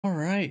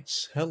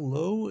Alright,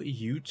 hello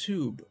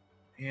YouTube,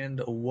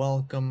 and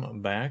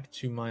welcome back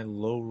to my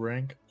low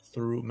rank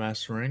through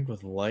master rank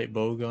with light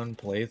bowgun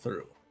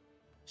playthrough.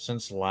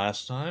 Since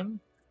last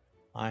time,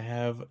 I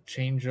have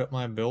changed up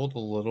my build a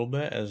little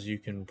bit, as you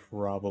can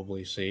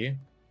probably see.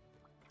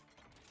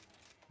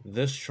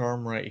 This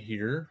charm right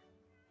here,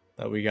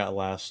 that we got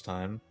last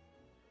time,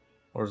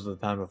 or was it the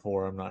time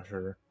before, I'm not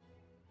sure.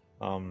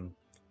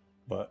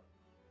 But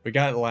we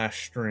got it last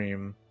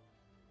stream.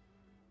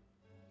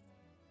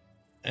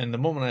 And the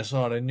moment I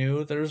saw it, I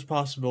knew there's a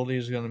possibility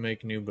it's going to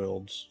make new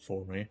builds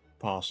for me.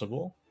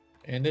 Possible.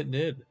 And it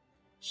did.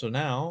 So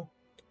now,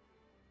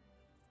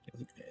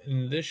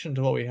 in addition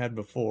to what we had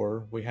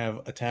before, we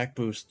have Attack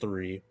Boost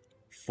 3,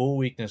 Full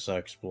Weakness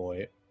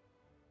Exploit.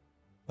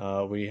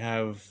 We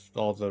have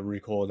all the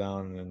recoil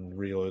down and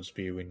reload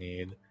speed we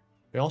need.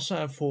 We also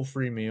have Full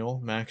Free Meal,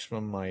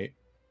 Maximum Might,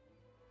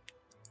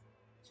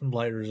 some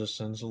Blight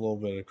Resistance, a little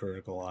bit of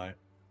Critical Eye.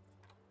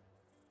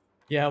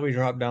 Yeah, we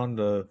dropped down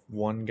to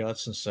 1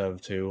 Guts instead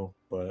of 2,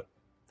 but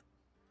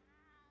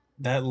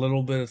that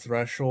little bit of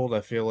threshold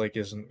I feel like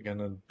isn't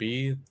gonna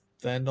be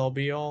the end all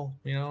be all,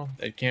 you know?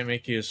 It can't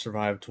make you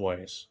survive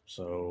twice,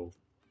 so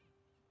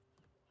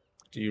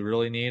do you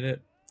really need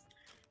it?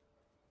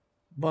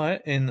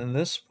 But in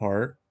this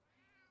part,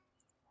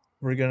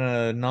 we're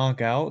gonna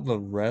knock out the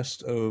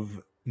rest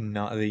of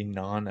the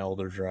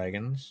non-Elder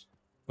Dragons,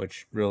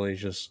 which really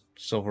is just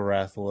Silver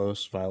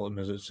Rathalos, Violet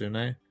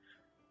Mizutsune.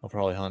 I'll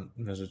probably hunt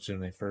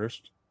Mizutsune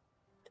first.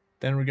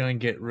 Then we're gonna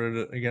get rid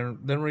of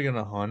then we're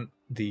gonna hunt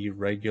the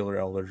regular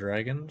Elder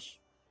Dragons.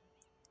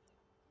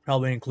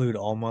 Probably include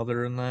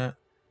Allmother in that.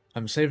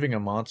 I'm saving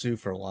Amatsu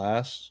for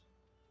last.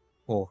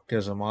 Well,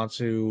 because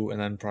Amatsu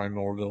and then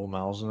Primordial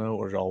Malzeno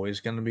are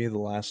always going to be the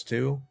last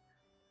two.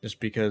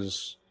 Just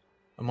because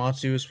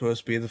Amatsu is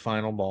supposed to be the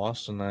final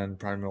boss, and then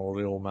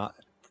Primordial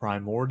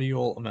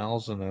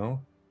Malzeno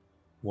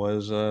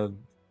was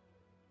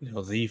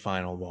the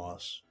final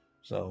boss.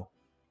 So,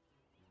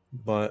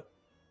 but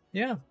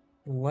yeah,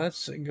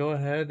 let's go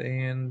ahead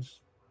and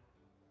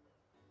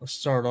let's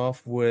start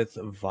off with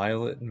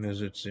Violet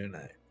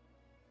Mizutsune.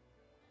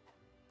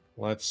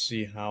 Let's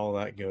see how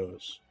that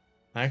goes.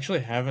 I actually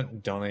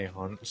haven't done a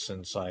hunt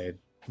since I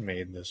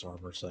made this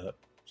armor set,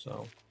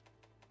 so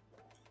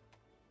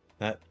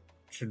that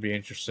should be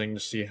interesting to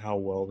see how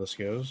well this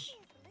goes.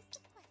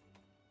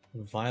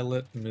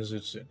 Violet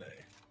Mizutsune.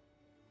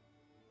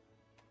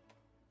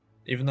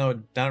 Even though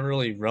it's not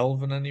really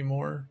relevant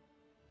anymore,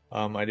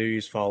 I do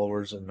use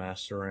followers in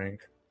master rank.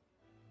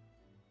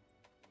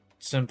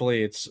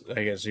 Simply,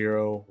 I get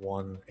 0,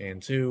 1, and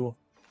 2.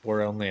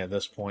 We're only at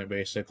this point,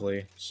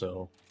 basically,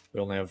 so we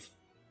only have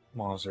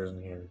monsters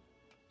in here.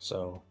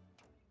 So,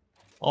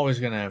 always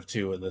gonna have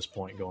 2 at this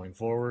point going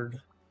forward.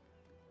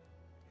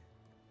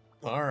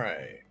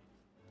 Alright.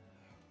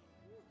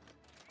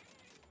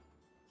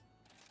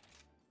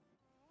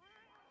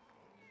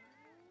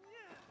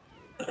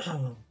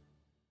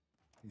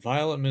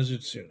 Violet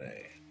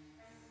Mizutsune.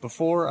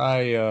 Before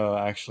I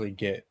actually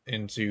get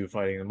into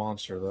fighting the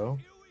monster, though,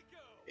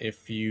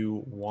 if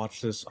you watch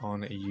this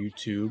on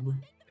YouTube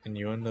and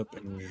you end up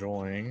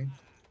enjoying,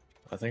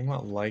 think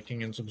about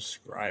liking and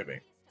subscribing.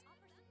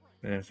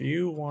 And if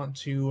you want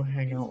to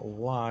hang out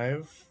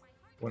live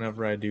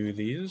whenever I do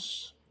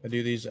these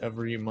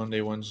every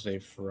Monday, Wednesday,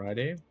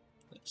 Friday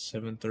at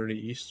 7:30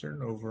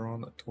 Eastern over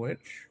on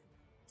Twitch.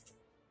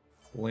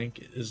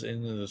 Link is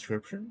in the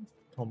description.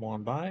 Come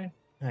on by,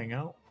 hang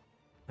out,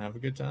 have a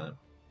good time.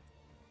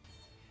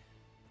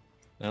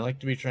 And I like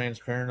to be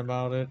transparent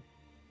about it,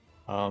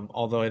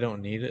 although I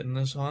don't need it in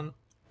this hunt.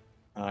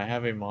 I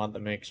have a mod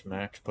that makes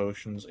max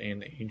potions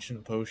and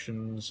ancient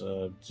potions,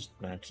 just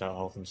max out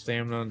health and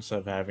stamina instead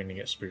of having to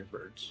get spirit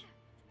birds.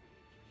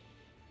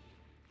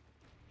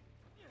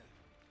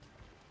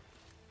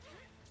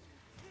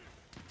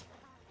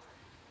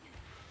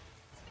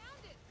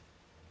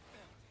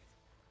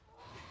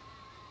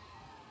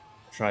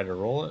 Try to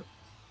roll it.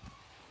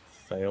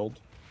 Failed.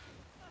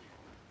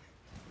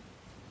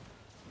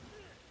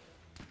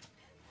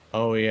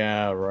 Oh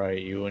yeah,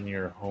 right, you and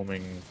your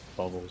homing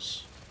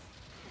bubbles.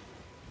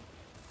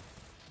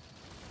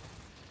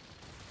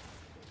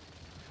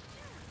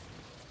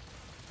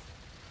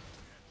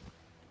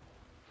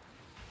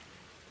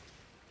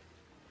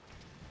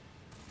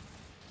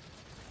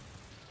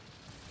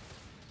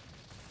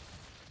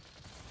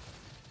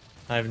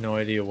 I have no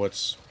idea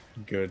what's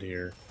good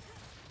here.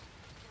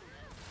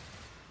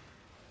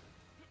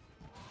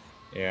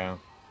 Yeah.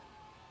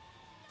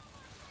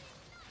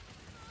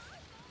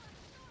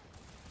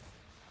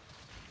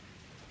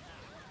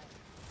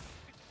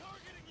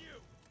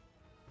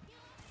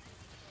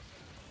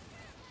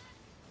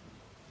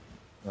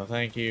 No,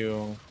 thank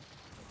you.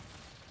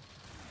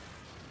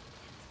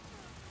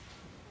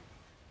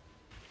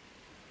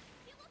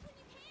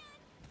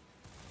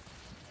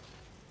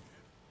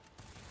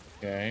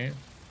 Okay.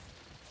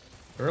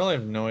 I really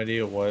have no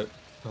idea what...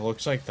 It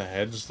looks like the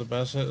head's the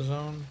best hit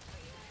zone.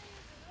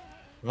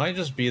 It might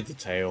just be the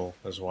tail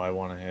is what I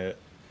want to hit.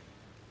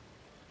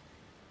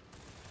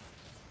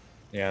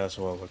 Yeah, that's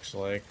what it looks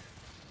like.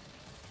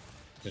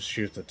 Just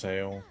shoot the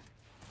tail.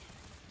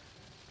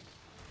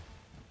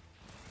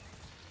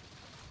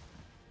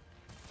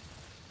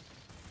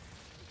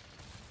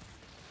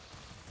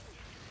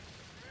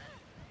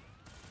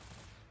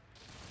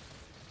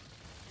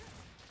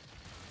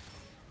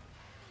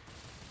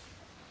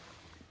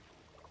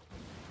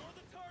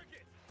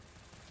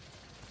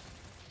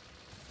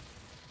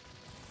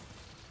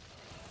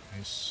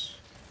 Nice.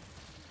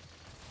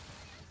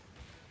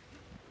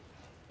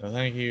 No,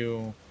 thank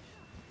you.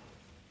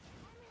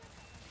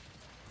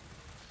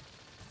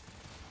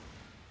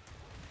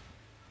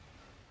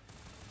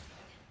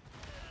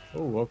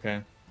 Oh,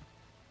 okay.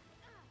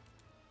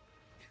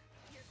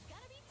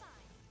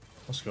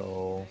 Let's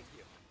go.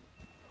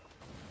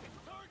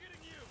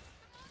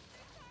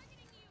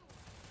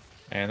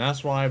 And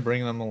that's why I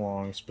bring them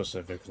along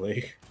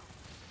specifically.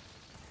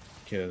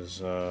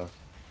 Because,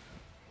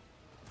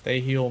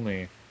 they heal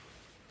me.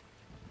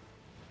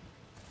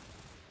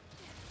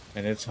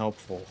 And it's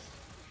helpful.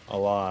 A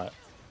lot.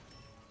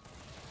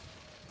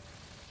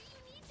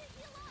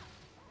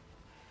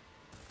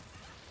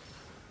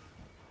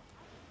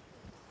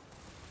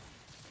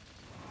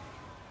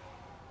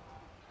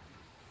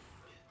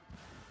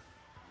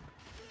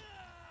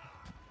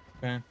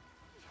 Okay.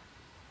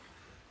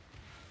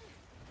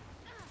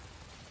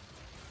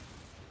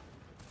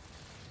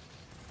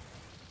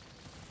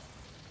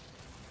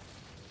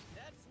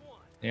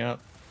 Yep.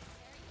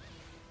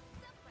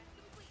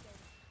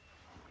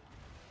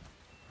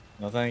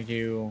 No, thank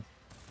you.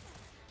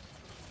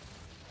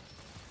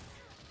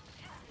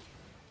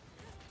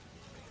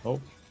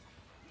 Oh.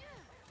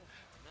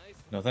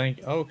 No,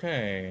 thank.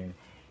 Okay.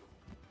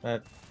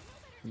 That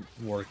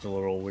worked a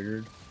little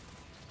weird.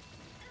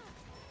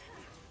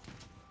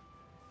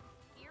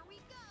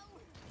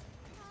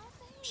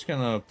 Just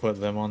gonna put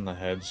them on the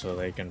head so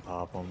they can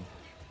pop them.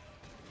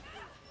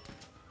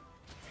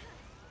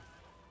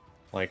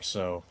 Like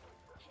so.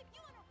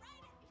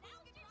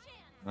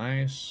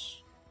 Nice.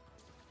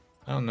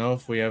 I don't know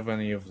if we have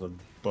any of the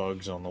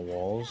bugs on the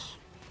walls.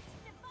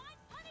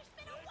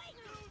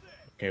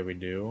 Okay, we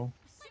do.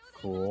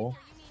 Cool.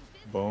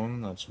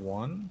 Boom, that's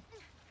one.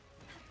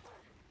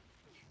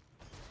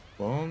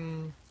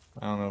 Boom.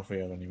 I don't know if we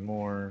have any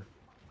more.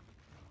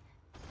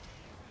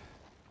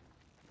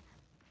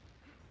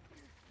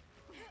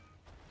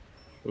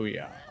 Oh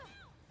yeah.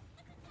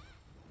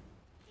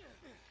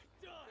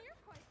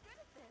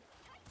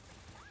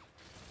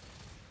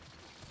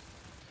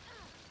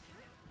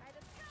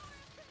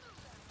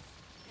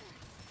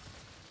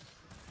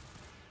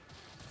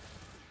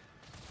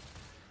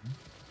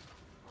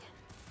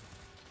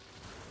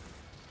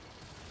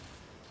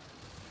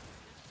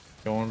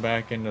 Going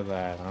back into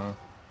that, huh?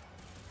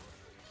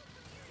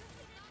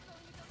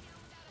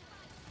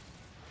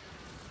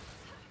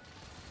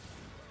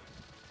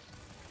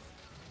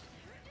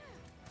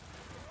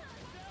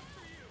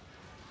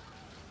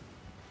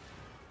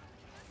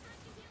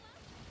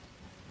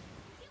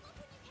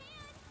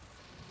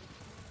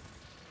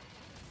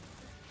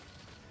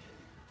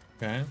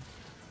 Okay.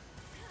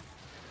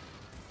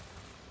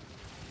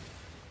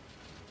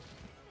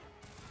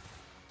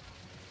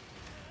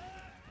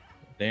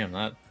 Damn,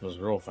 that was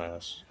real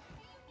fast.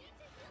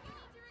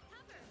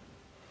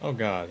 Oh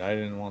god, I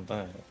didn't want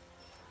that.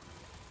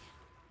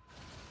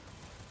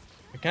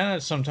 I kind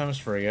of sometimes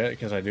forget,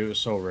 because I do it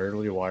so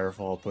rarely,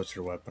 Wirefall puts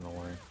your weapon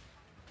away.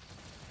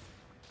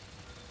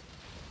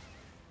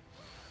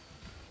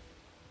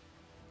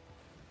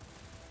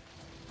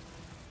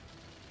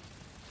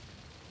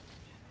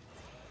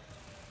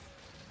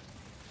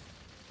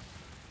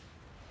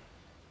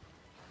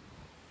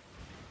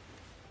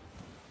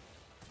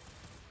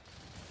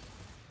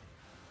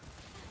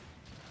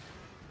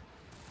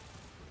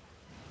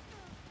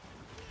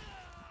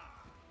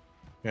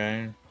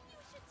 Okay.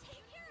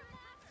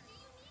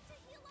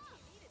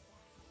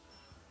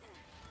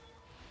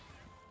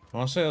 I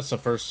want to say that's the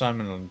first time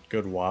in a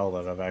good while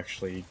that I've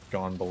actually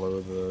gone below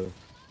the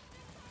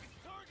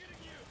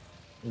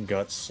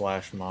Guts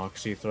slash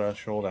Moxie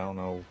threshold. I don't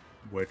know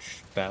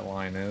which that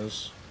line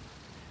is,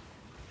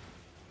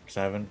 because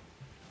I haven't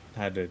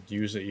had to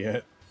use it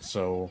yet,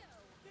 so...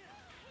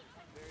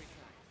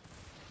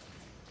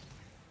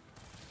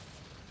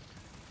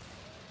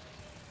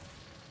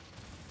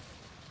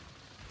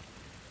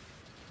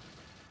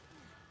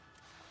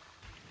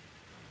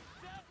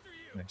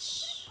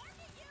 Nice.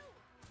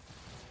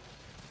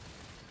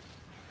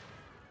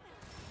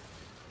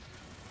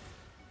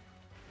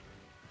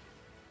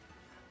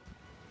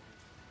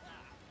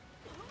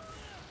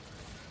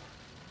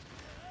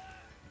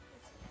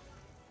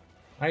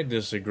 I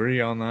disagree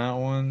on that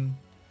one.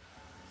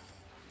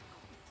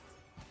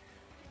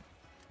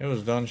 It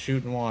was done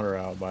shooting water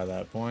out by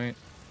that point.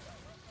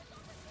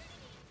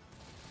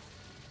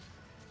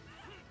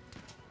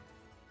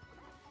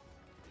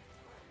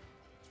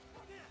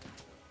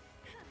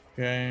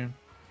 Okay.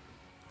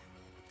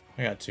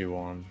 I got 2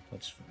 on.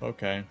 That's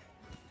okay.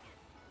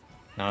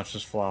 Now it's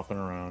just flopping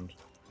around.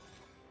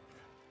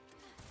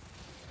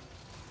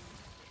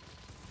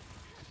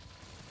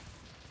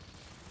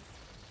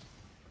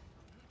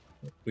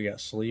 We got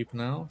sleep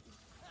now.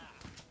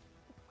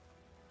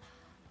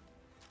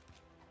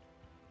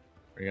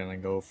 We're gonna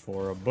go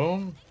for a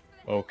boom.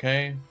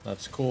 Okay,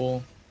 that's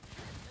cool.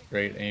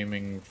 Great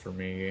aiming for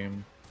me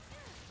game.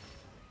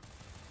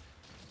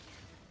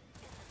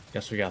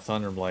 Guess we got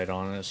Thunderblight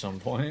on it at some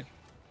point.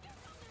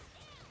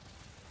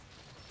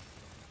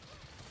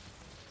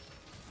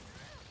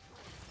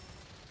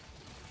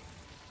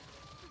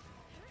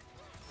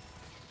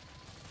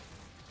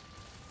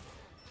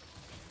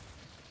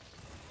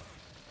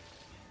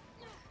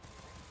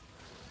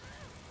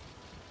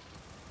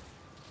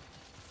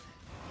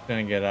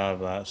 Gonna get out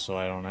of that so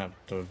I don't have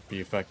to be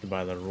affected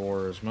by the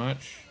roar as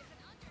much.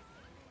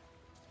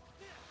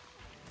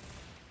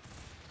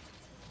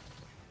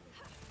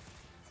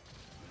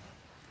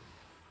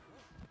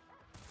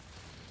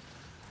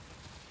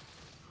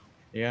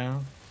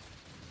 Yeah.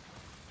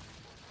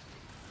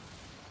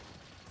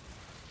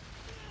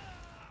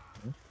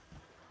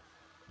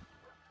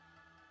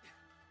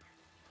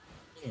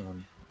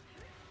 Damn.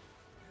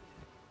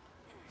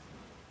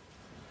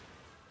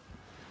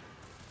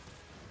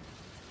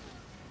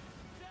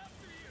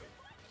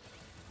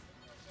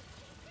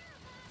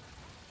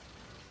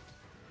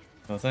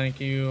 No, thank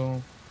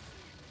you.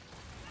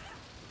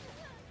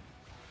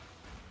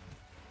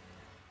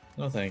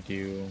 No, thank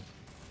you.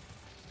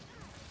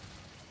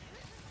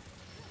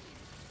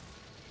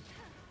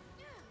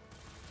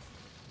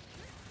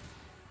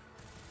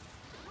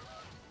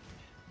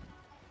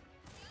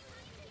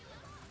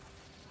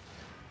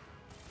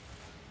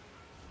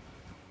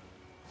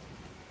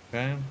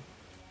 Okay.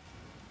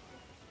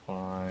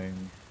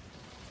 Fine.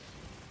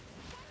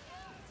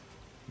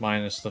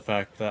 Minus the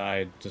fact that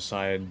I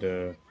decided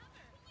to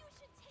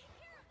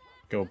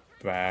go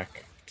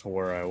back to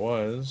where I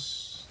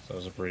was. That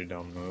was a pretty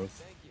dumb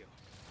move.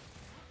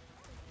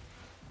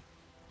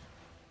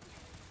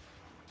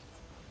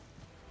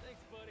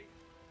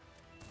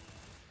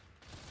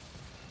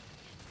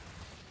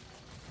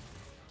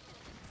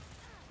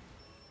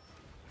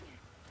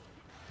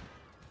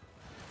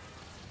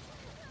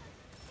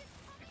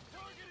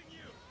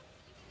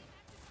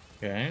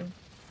 Okay.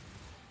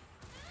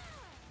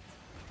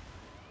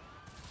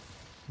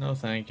 No,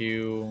 thank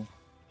you.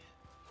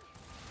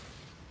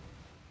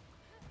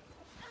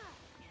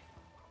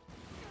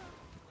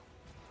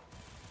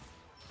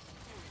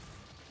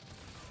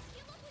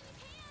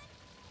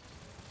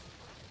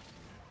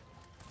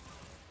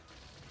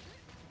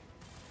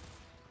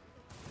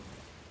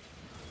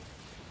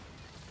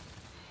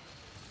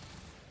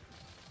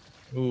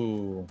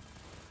 Ooh.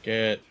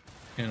 Get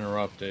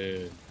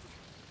interrupted.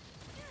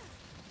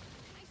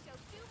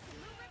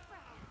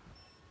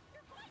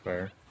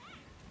 Fair.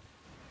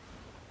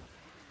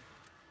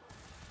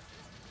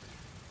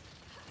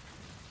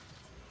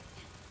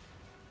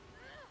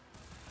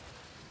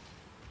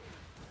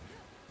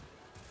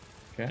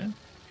 Okay.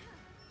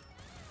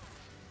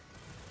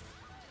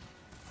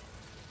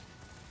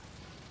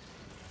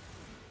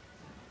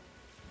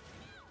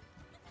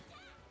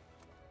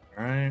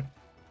 Alright.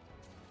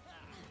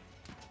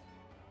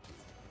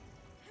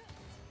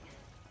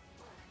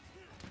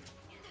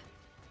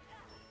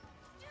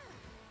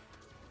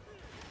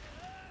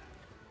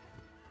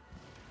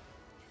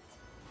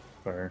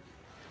 Fair.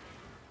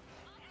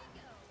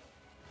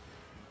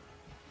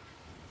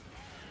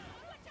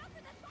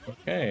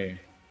 Okay.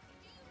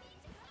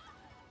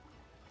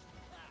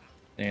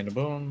 And a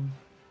boom.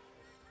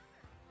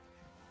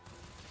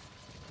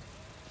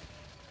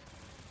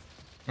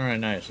 Alright,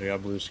 nice. We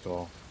got Blue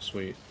Skull.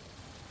 Sweet.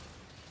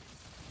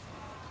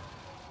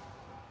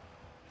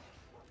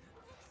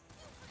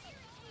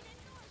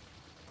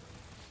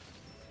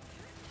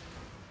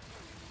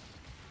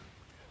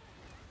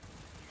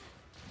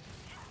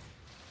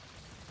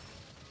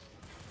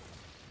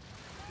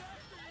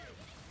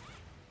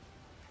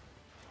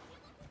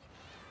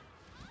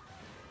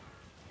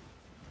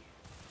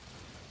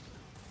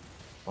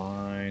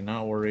 Fine.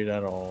 Not worried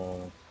at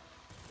all.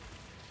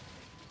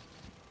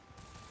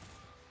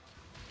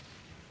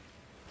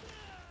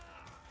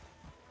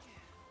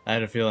 I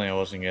had a feeling I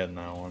wasn't getting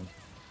that one.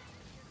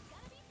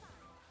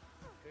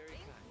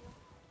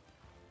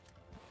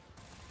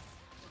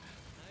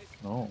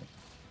 Oh.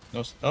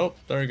 No. Oh,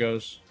 there he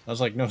goes. I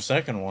was like, no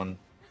second one.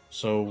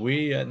 So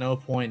we at no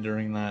point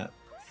during that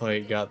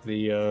fight got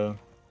the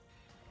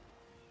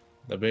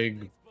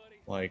big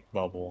like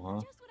bubble,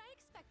 huh?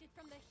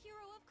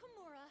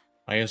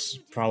 I guess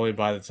probably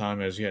by the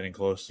time I was getting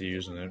close to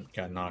using it,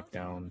 got knocked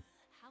down.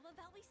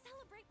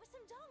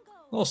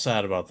 A little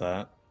sad about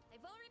that.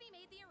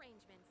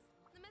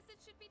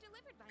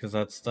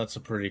 Because that's a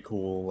pretty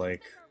cool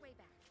like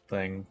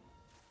thing.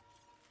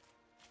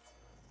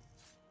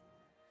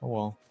 Oh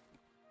well.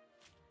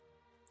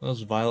 That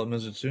was Violet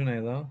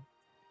Mizutsune though.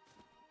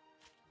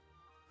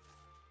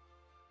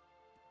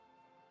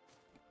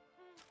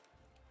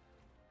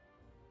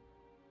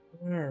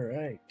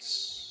 Alright.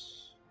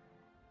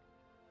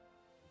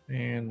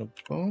 And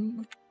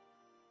boom.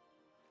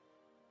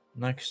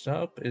 Next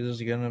up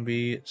is gonna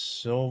be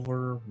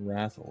Silver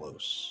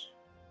Rathalos.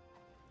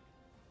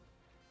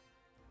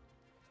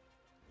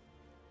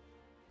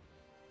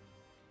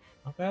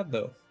 Not bad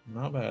though.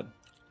 Not bad.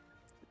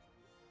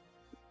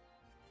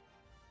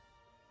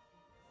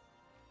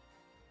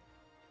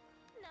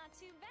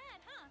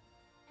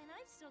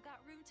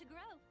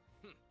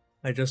 grow.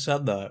 I just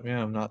said that.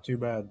 Yeah, I'm not too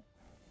bad.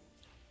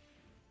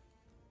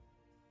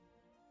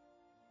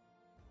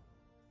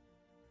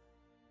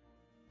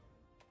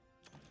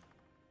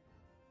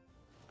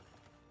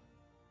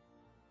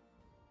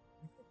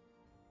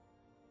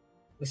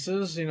 This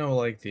is, you know,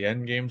 like the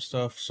end game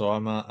stuff, so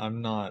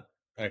I'm not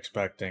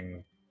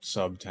expecting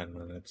sub 10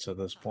 minutes at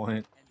this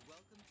point. And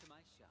welcome to my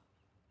shop.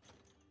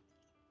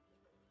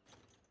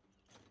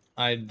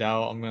 I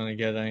doubt I'm gonna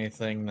get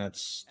anything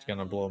that's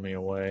gonna blow me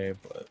away,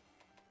 but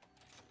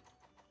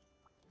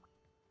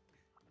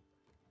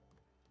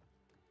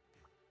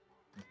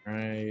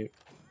alright.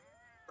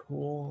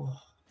 Cool.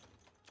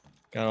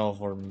 Got all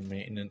of our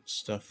maintenance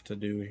stuff to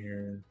do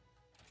here.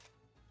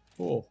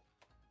 Cool.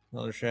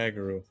 Another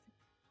Shaggaroo.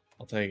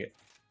 I'll take it.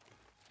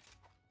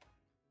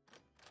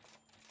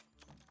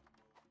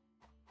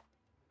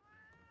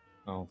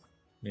 Oh,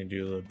 need to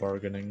do the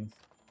bargaining.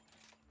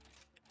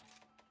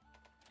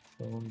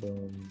 Boom,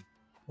 boom.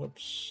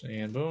 Whoops,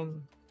 and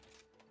boom.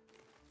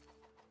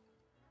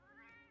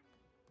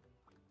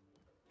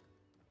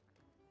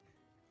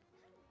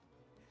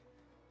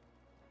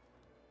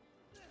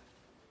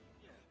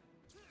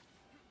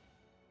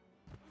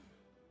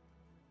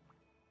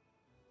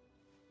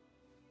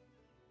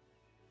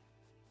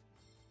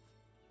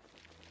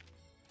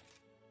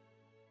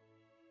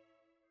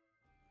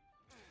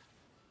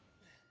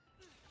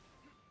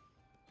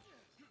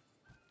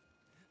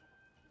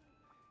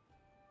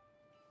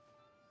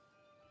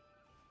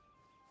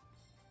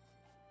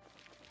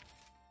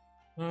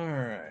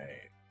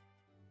 Alright.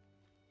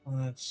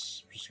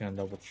 Let's just gonna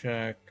double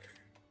check.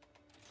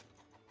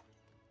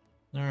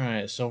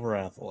 Alright, Silver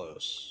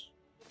Athelos.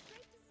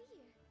 Great to see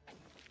you.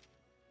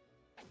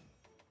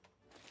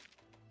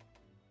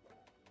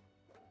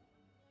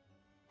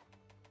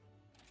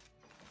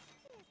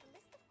 Here's the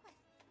list of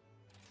quests.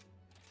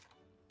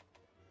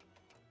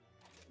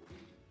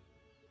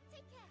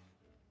 Take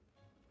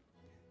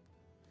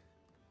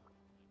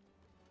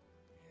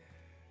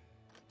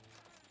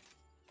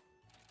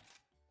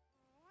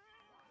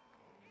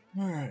care.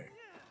 Alright.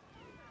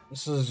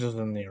 This is just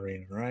in the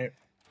arena, right?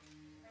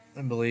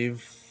 I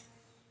believe.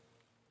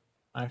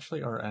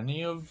 Actually, are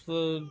any of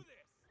the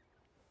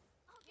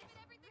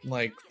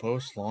like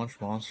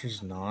post-launch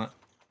monsters not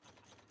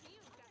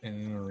in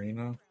an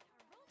arena?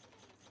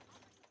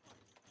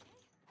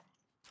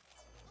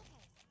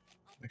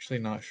 Actually,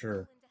 not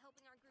sure.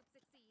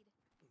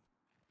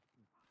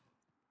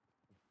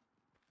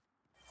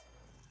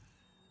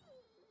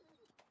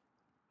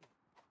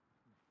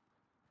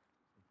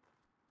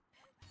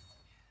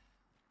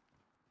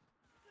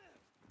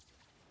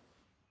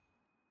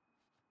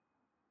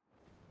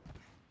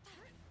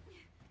 Into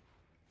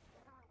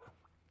helping our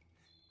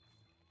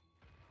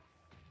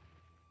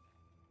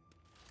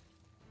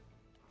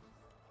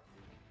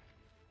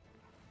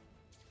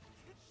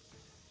group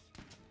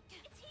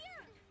succeed. It's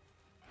here.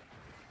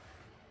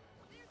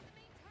 There's the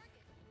main target.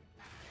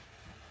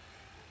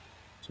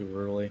 Too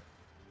early.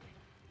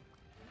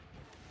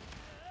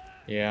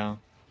 Yeah.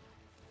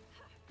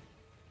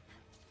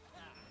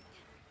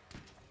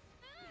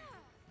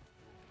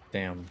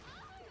 Damn.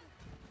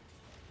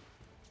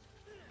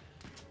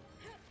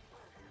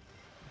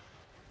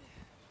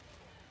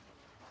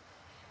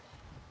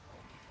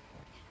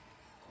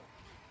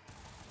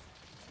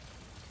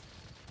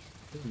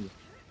 Ooh.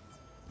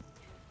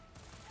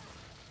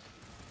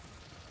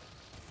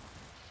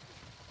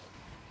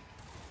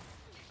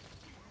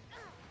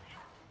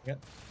 Yep.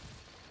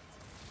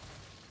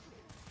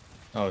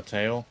 Oh,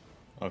 tail?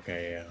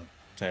 Okay, yeah.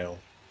 Tail.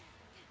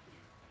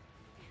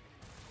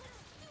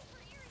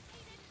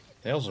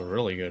 Tail's a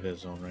really good hit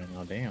zone right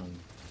now, damn.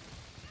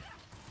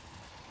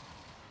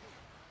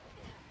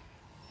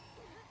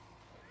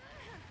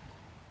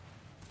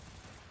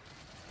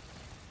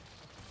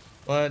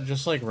 But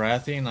just like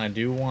Rathian, I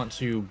do want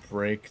to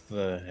break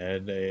the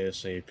head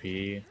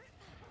ASAP.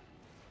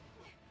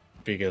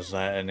 Because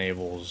that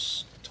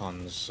enables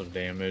tons of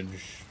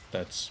damage.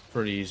 That's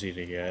pretty easy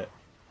to get.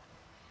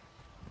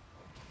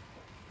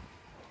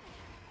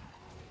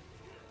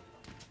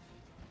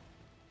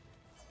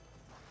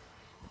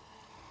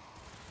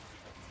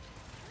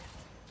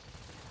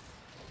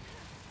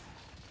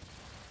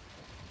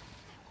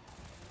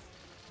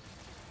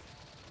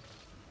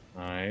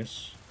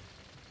 Nice.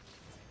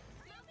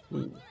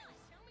 Ooh.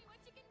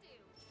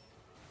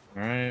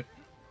 Alright.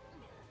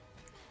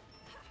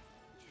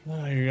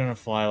 You're gonna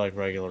fly like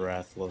regular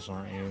Rathalos,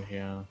 aren't you?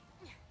 Yeah.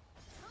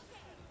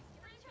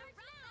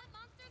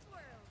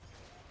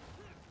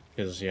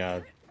 Because,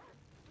 yeah.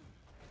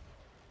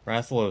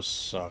 Rathalos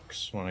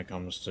sucks when it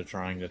comes to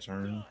trying to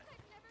turn.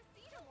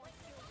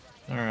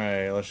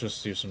 Alright, let's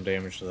just do some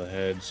damage to the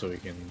head so we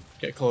can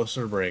get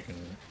closer to breaking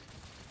it.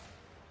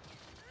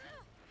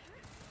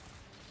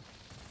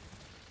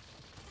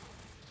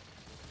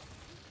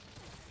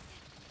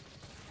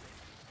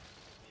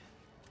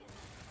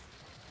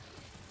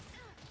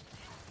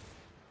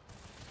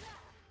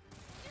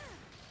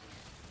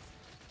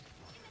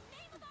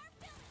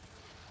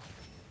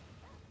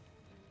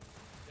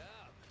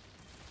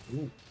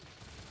 Ooh.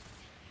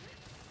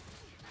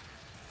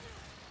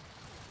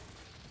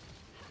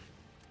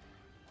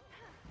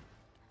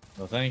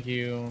 No, thank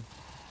you.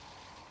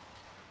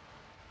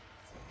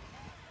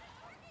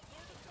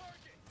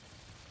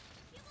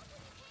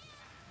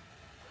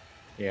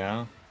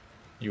 Yeah,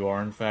 you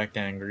are in fact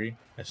angry.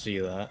 I see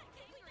that. Angry is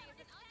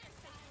an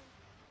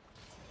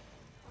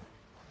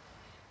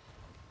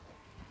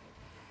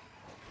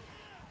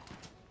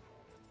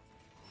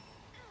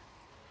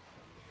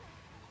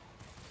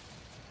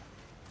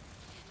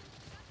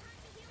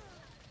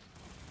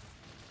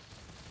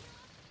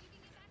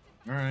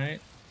understatement.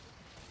 Alright.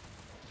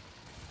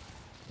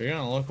 If you're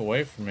gonna look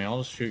away from me,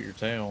 I'll just shoot your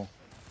tail.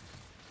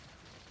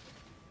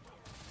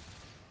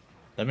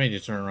 That made you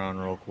turn around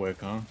real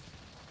quick, huh?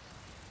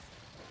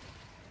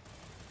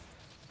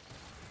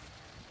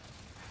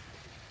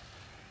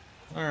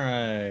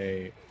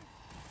 Alright. It's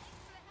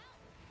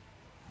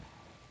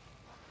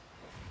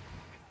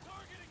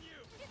coming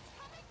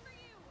for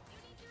you. You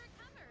need to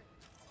recover.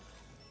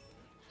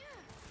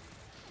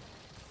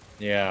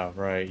 Yeah,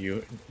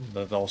 right.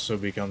 That also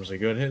becomes a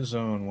good hit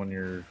zone when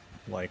you're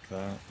like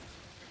that.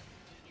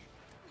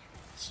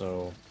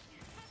 So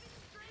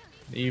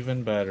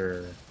even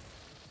better. No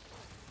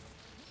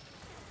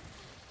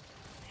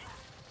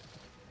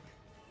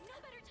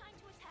better time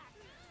to attack.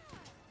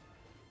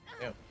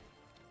 Yep.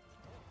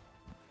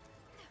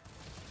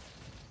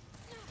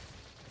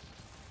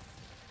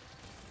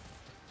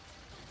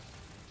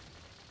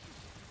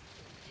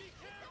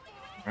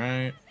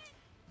 Alright.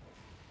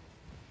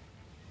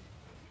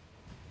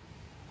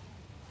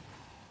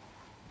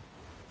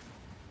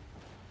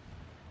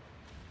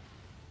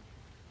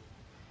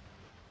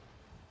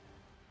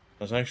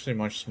 That's actually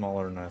much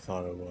smaller than I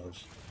thought it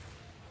was.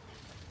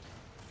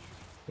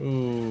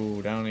 Ooh,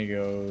 down he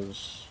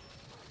goes.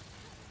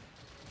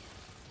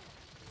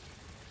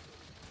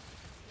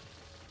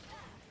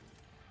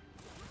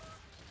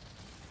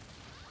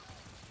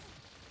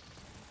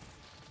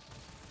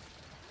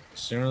 The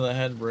sooner the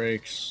head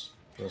breaks,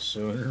 the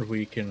sooner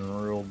we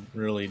can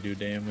really do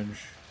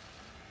damage.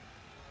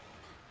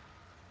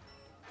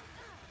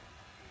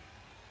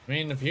 I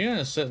mean, if you're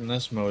gonna sit in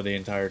this mode the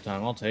entire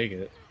time, I'll take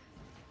it.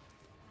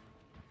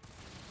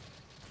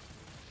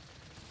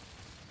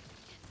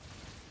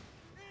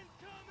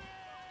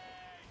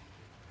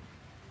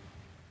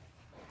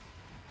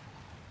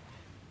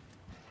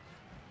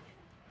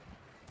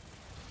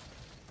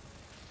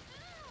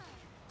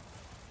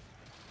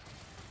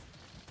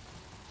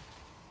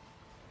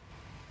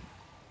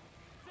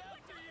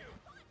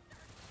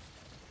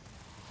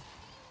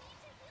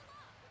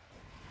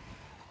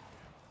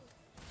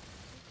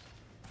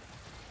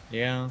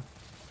 Yeah.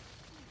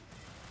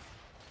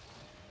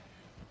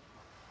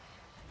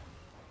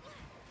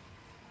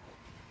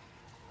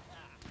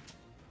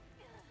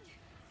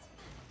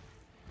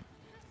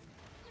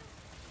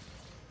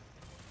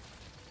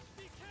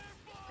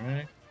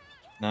 Alright.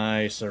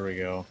 Nice, there we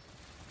go.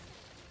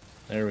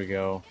 There we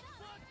go.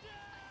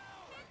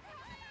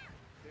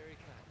 Very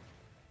kind.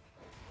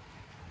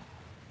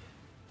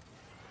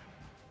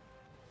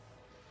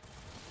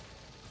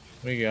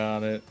 We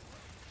got it.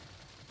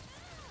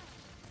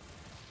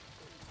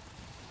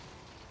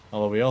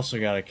 Although we also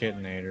got a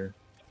Kittenator.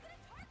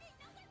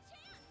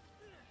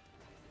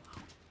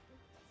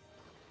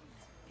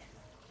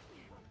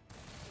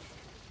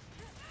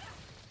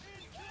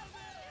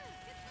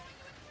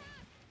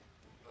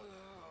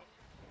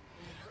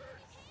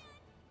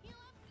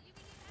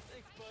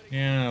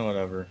 Yeah,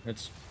 whatever.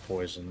 It's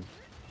poison.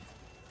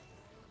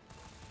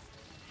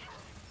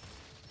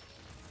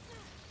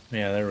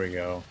 Yeah, there we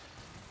go.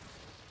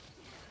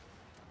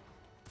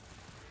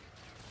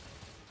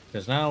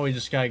 Because now we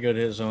just got good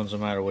hit zones no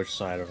matter which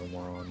side of them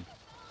we're on.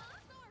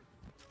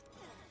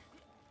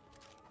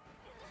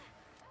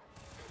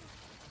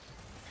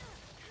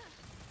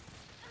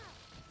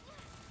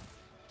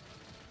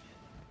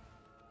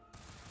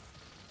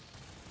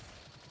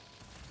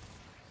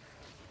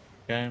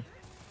 Okay.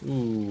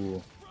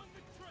 Ooh.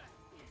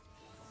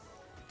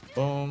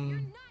 Boom.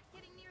 Not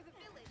getting near the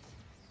village.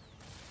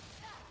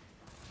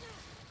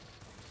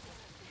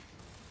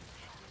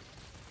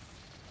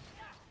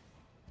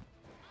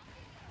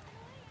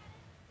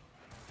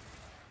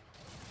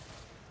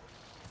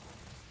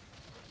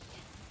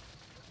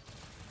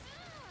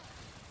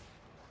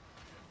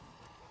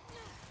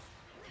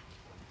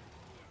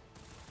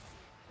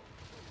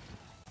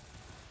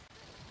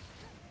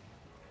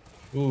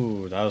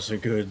 Ooh, that was a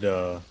good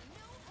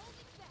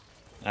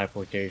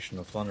application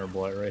of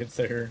Thunderblight right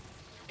there.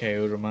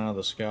 KO'd him out of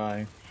the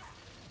sky.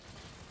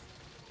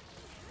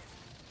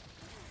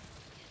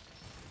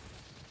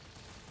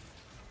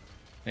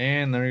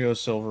 And there goes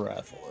Silver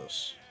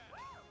Rathalos.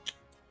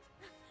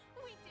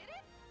 We did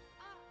it?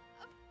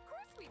 Of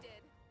course we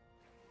did.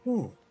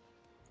 Ooh.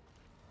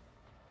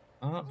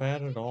 Not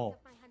bad at What all. did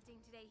you think of my hunting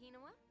today,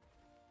 Hinawa?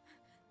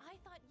 I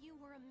thought you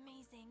were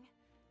amazing.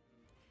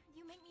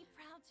 You make me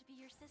proud to be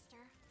your sister.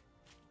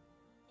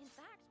 In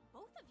fact,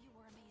 both of you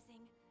were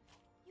amazing.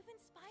 You've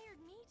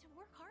inspired me to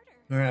work harder.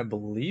 Alright, I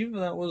believe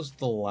that was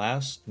the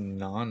last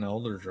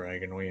non-Elder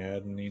Dragon we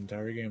had in the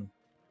entire game.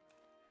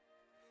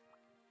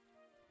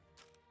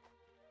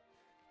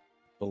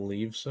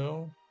 Believe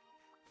so?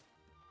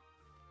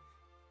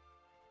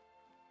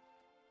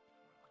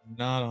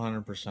 Not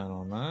 100%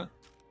 on that.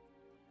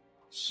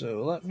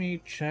 So let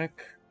me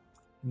check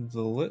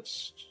the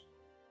list.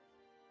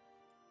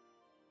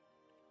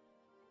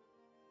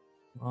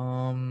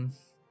 So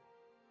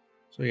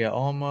yeah,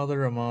 All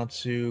Mother,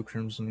 Amatsu,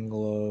 Crimson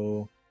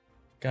Glow,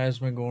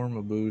 Geismagor,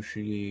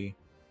 Mabushi,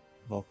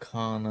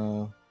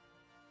 Volcana,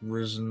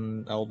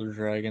 Risen, Elder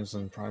Dragons,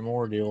 and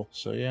Primordial.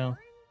 So yeah.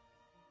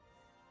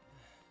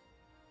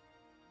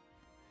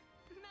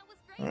 That was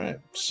great. Alright,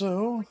 Looking so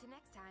forward to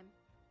next time.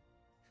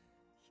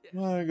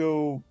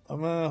 I'm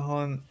gonna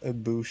hunt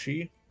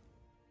Ibushi.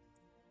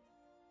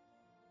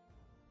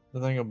 I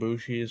think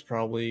Ibushi is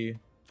probably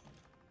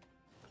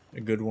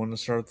a good one to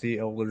start the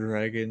Elder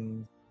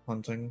Dragon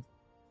hunting.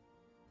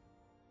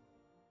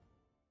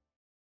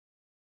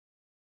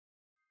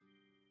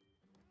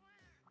 Hi,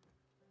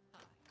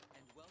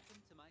 and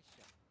welcome to my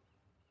shop.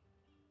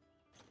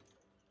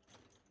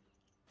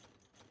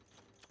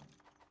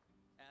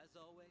 As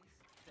always,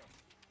 thank you.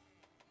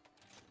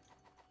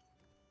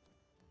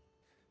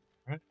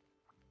 Alright.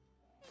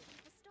 Thank you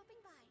for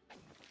stopping by.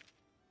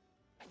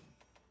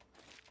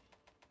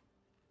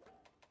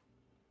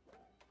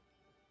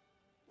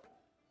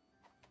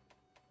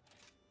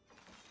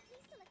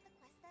 Please select the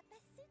quest that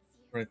best suits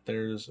you. Right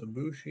there's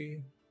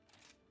Ibushi.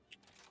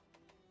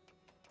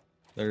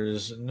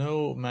 There's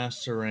no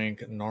Master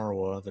Rank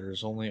Narwa,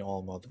 there's only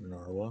All Mother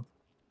Narwa.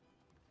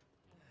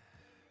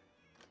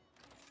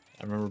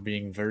 I remember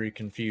being very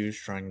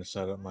confused trying to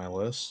set up my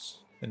list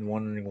and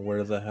wondering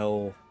where the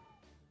hell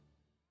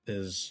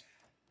is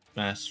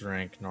Master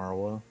Rank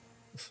Narwa.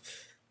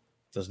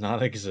 Does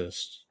not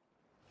exist.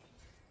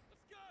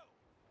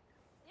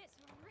 This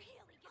really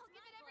gets my blood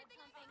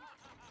pumping. All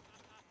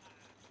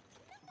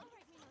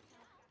right,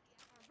 Minotaur.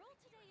 Our role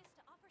today is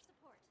to offer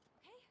support,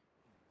 okay?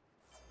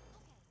 Okay,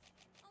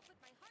 I'll put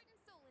my heart and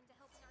soul into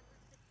helping our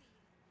group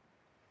succeed.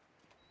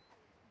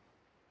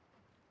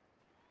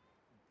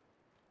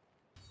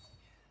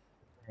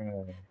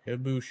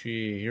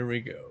 Ibushi, here we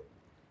go.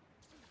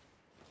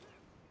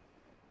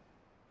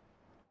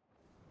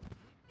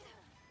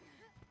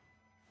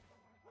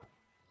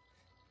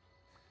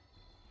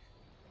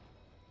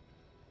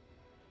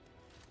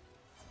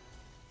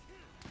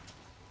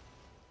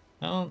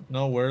 I don't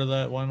know where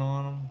that went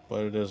on him,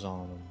 but it is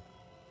on him.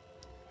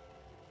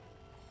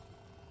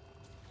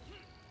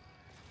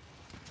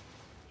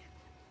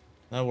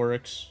 That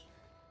works.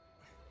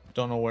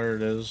 Don't know where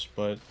it is,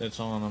 but it's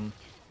on him.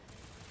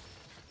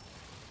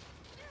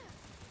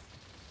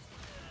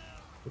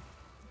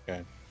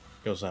 Okay.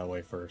 Goes that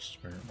way first,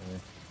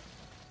 apparently.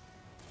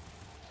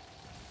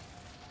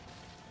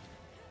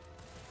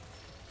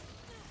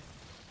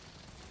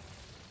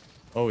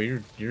 Oh,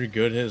 you're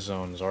good hit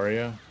zones, are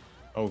you?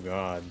 Oh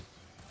god.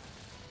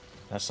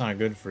 That's not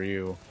good for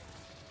you.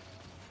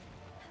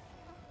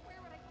 Where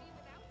would I be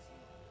without you?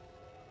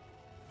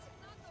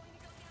 It's not going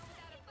to go down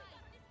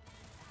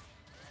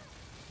without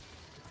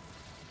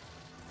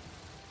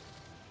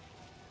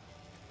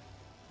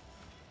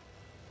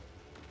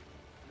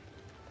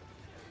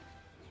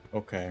a fight.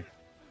 Okay.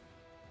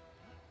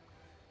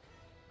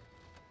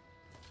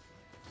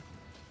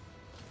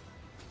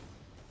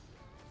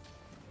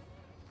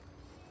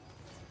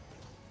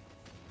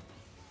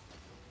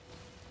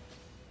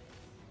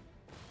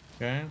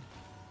 Okay.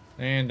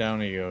 And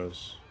down he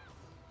goes.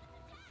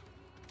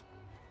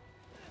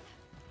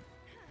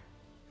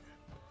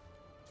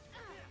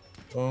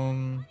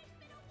 Boom. Any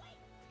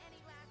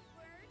last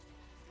words?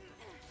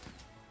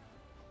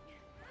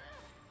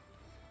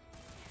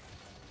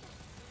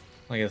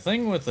 Like, the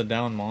thing with the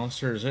down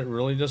monster is it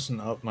really doesn't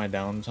up my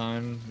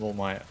downtime. Well,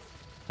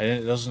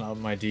 it doesn't up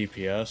my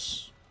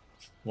DPS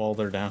while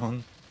they're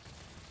down.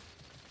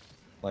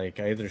 Like,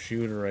 I either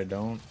shoot or I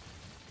don't.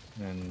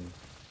 And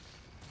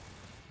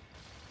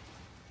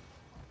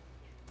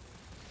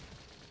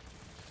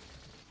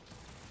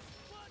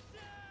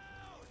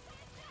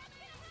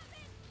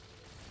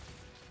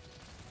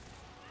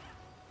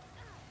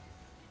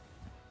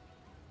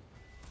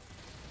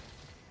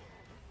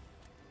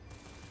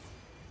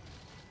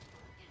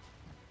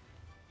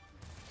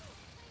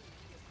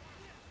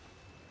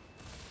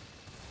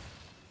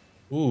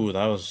ooh,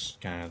 that was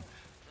kind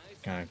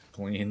of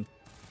clean.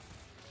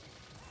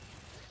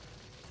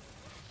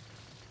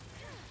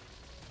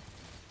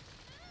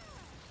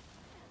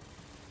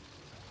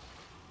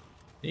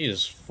 He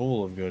is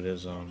full of good hit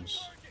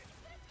zones.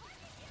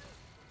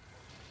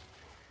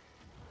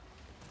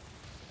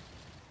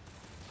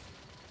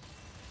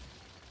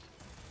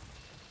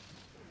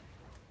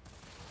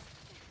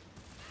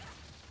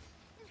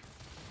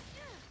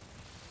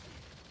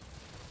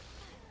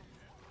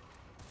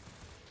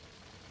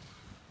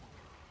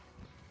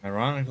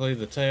 Ironically,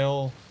 the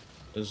tail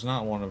is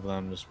not one of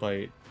them,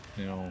 despite,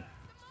 you know,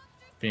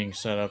 being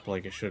set up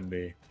like it should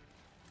be.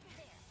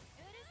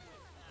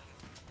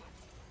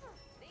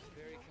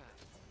 Very kind.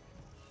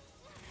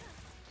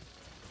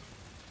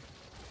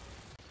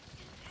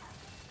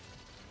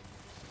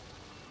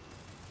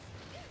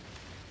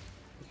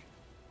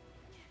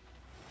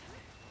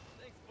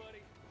 Thanks,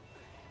 buddy.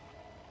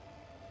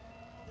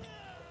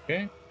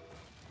 Okay.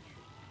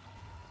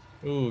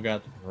 Ooh,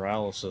 got the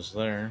paralysis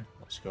there.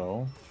 Let's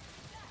go.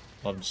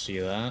 Love to see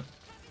that.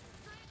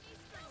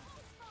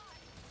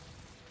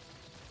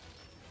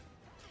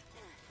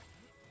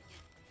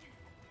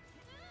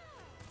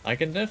 I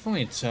can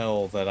definitely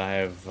tell that I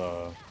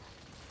have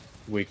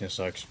weakness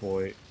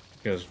exploit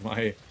because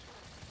my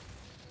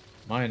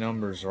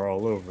numbers are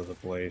all over the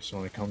place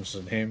when it comes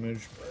to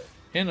damage, but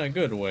in a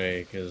good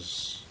way,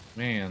 because,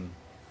 man.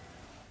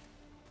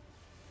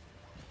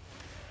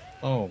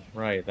 Oh,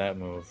 right, that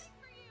move.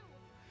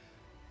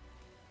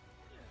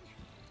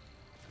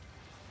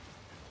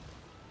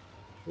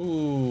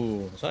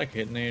 Ooh, was that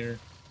Kitinator?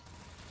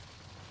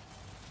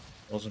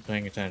 Wasn't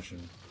paying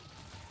attention.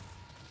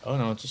 Oh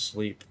no, it's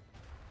asleep.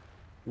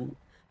 Ooh,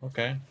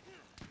 okay.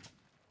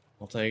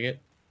 I'll take it.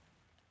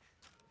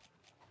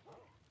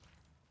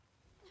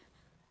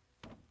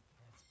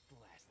 Let's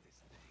blast this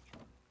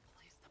thing.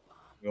 Place the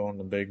bomb. Going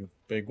the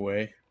big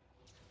way.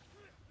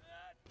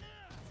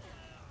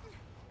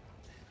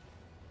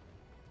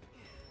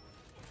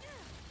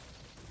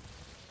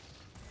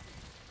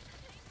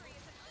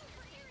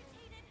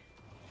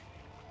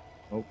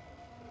 Oh,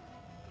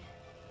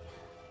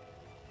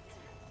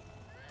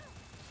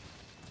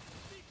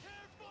 Be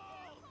careful!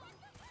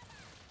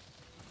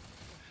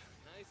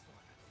 Nice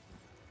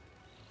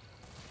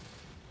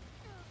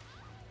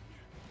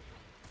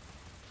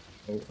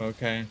one. oh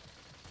okay.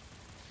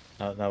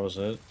 That was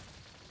it.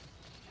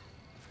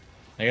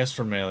 I guess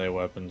for melee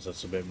weapons,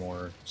 that's a bit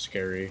more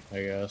scary,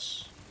 I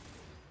guess.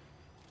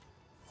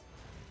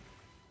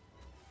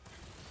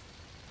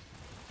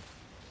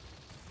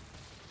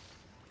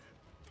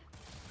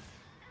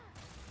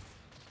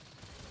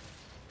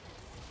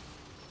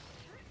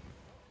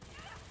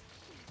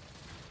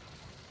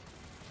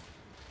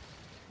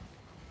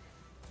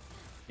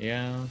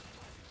 Yeah.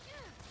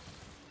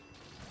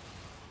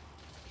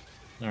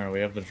 Alright, we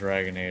have the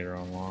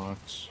Dragonator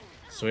unlocked.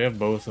 So we have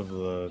both of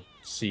the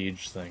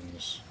siege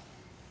things.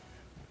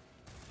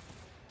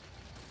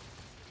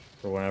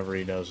 For whenever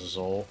he does his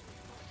ult.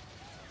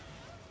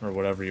 Or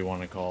whatever you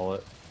want to call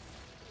it.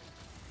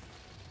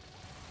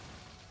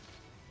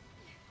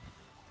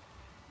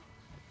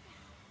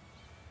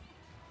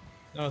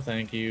 No,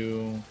 thank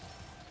you.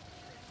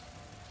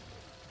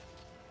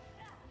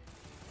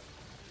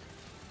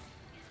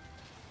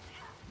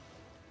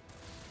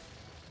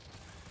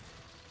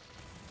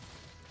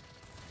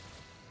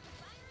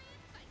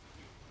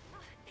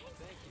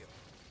 Thank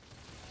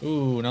you.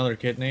 Ooh, another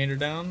Kitinator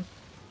down?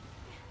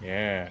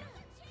 Yeah.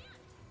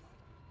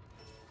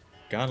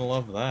 Gotta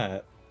love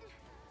that.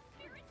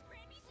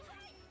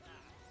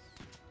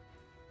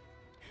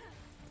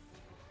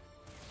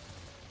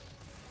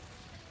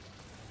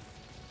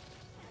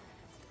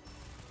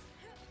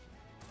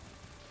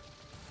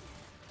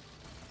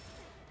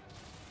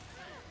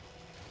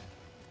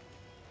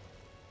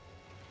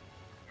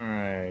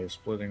 Alright,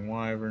 splitting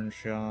wyvern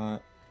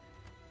shot.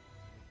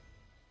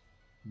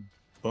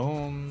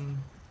 Boom.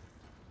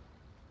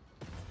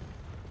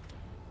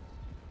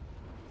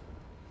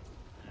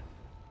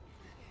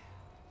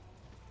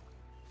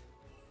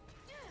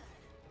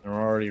 And we're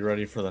already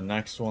ready for the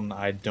next one.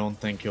 I don't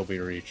think he'll be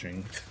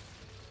reaching.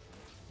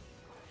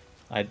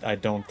 I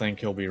don't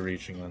think he'll be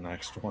reaching the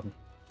next one.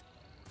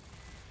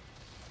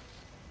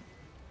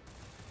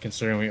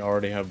 Considering we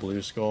already have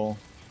Blue Skull,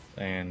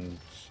 and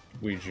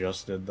we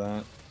just did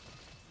that.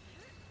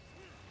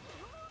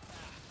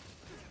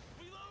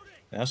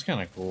 That's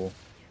kind of cool.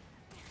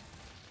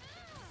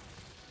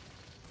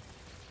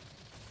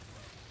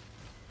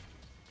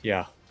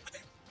 Yeah.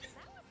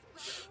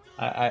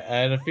 I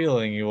had a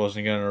feeling he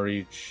wasn't gonna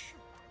reach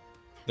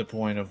the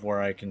point of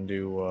where I can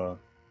do,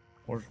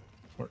 or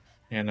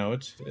yeah, no,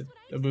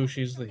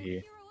 Ibushi's the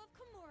he.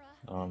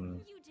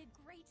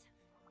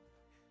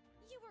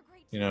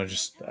 You know,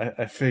 just,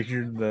 I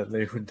figured that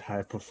they would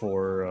die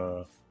before,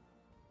 I've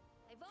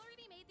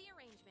already made the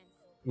arrangements.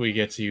 we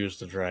get to use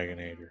the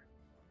Dragonator.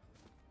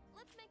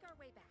 Let's make our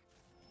way back.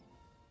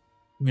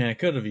 I mean, I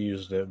could have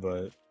used it,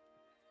 but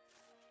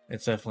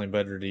it's definitely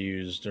better to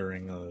use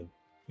during a,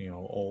 you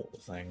know,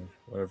 ult thing,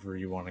 whatever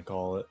you want to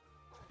call it.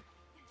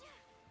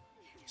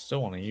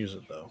 Still want to use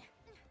it, though.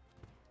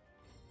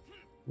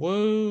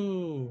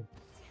 Whoa!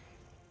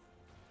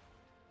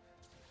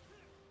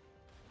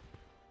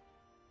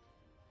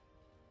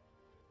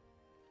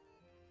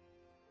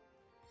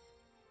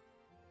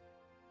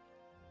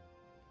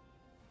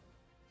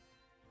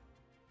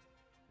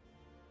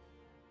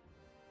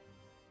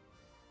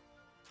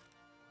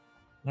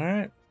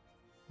 Alright.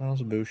 That was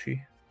a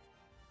Bushi.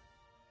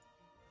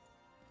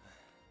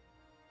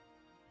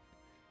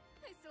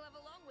 I still have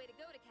a long way to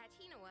go to catch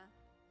Hinawa.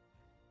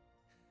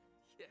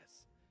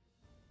 Yes.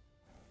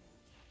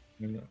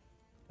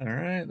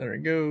 Alright, there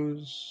it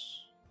goes.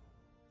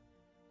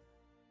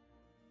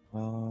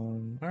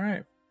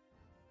 Alright.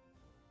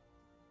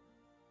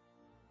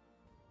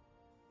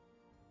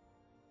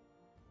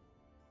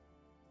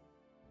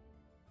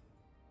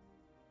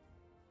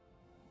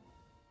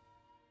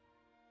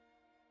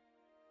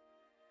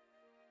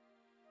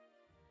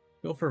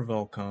 Go for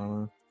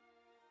Volcana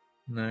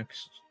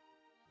next.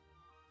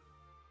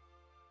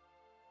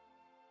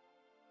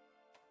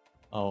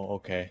 Oh,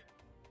 okay.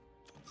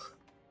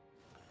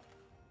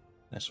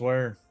 I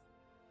swear,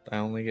 I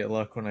only get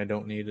luck when I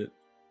don't need it.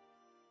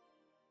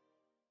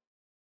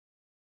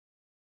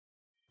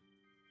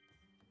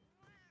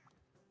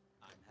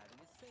 I'm having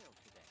a sale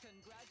today.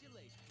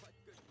 Congratulations. What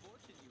good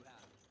fortune you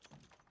have.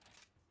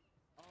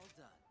 All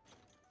done.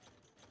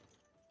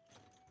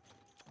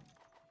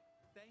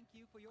 Thank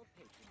you for your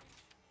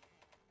patronage.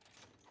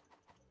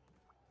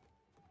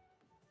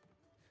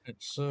 And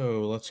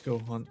so, let's go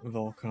hunt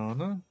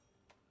Volcana.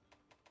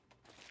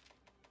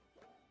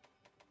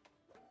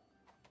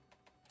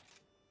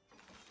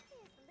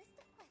 Here's the list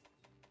of quests.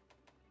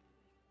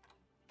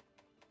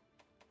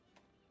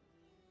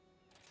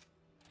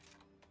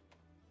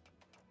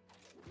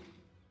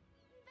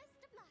 Best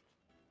of luck.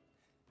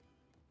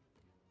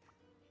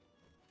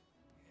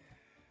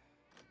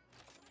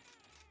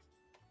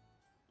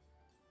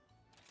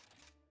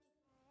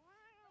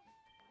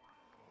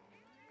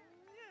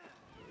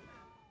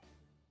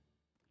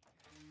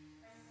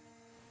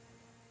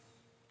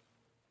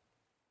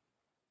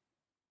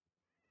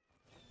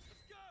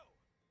 Let's go!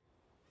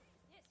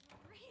 This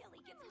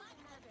really gets my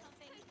blood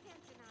pumping. I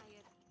can't deny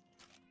it.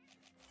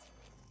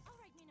 All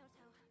right,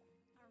 Minato.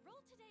 Our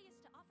role today is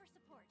to offer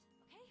support,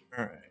 okay?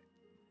 Alright.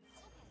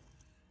 Okay.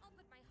 I'll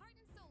put my heart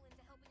and soul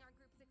into helping our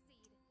group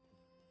succeed.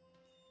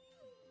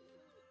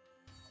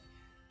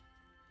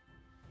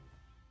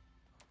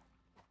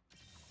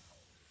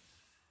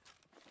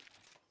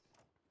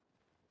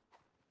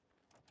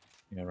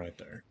 Yeah, right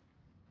there.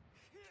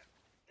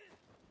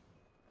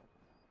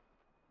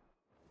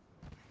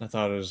 I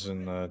thought it was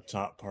in the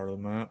top part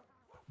of the map.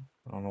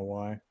 I don't know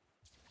why.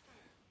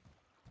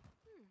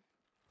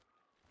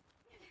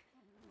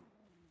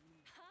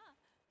 Ha!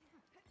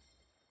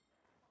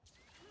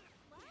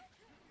 What?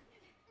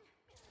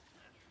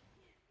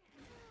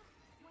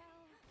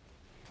 Well,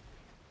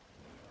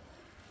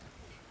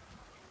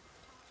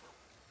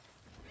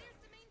 There's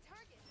the main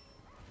target.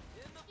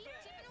 In the Keep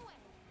bag! chipping away.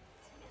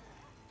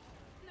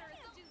 The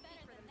results do speak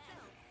better for than that.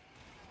 themselves.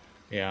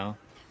 Yeah.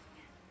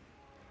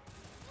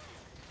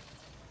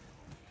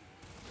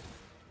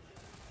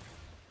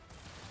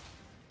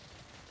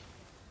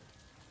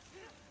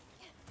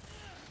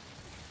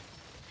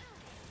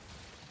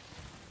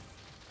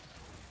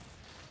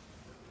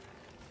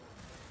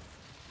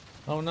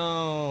 Oh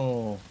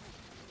no!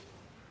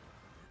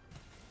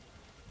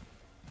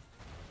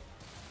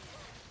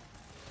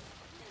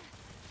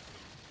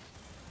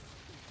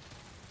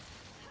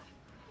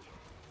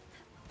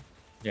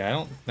 Yeah, I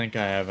don't think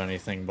I have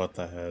anything but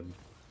the head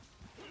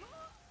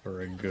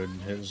for a good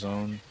hit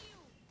zone. You need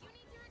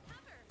to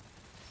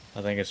recover.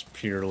 I think it's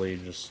purely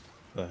just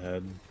the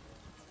head.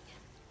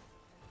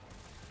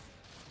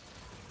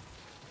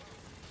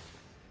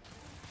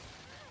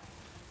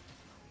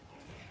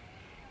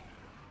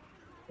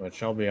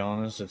 Which, I'll be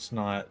honest, it's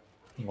not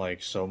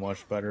like so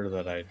much better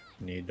that I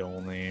need to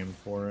only aim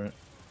for it.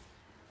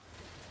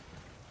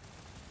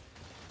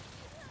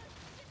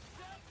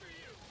 After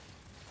you!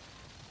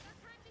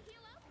 Got time to heal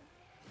up?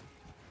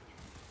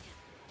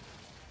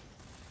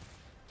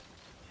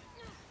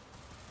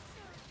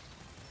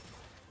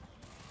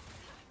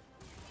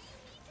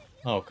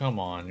 Oh, come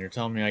on. You're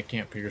telling me I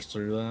can't pierce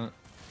through that?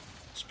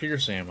 It's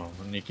pierce ammo,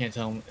 and you can't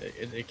tell me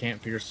it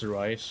can't pierce through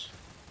ice?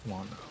 Come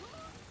on now.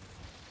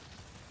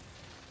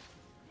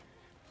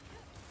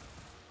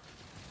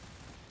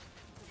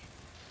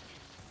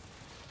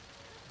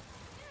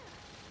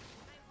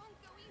 I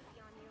won't go easy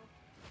on you.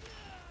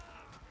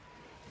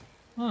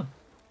 Huh.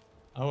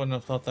 I wouldn't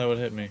have thought that would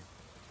hit me.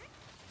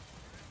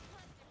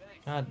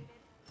 God.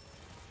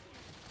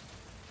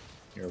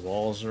 Your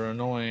walls are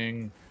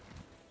annoying.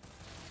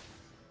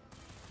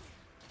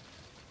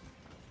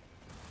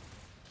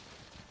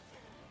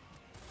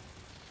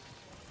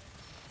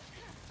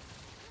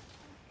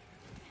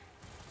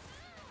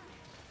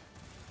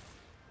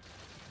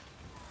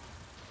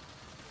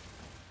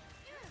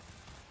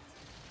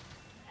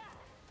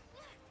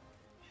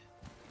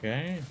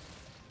 Okay.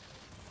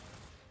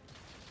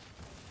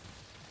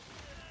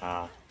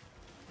 Ah.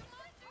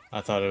 I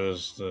thought it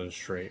was the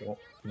straight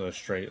line. Nice.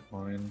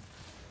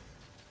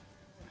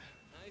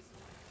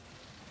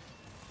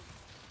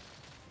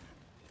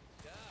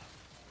 Good job.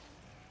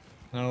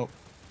 Nope.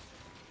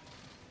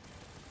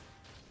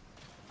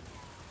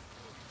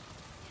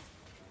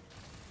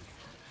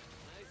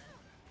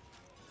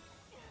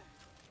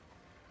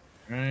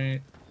 Nice.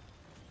 Right.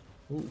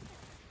 Ooh.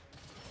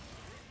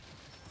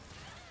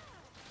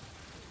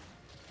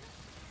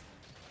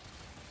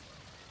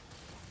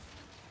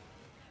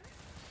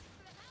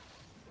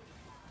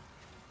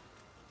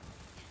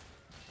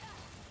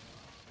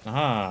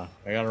 Aha!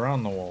 I got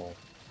around the wall.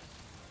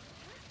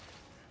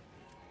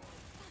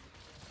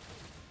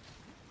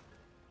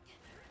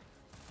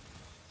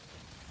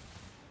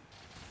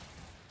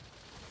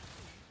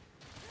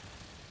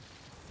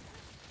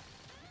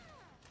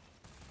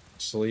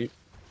 Sleep.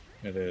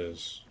 It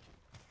is.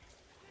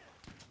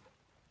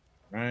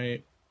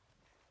 Right.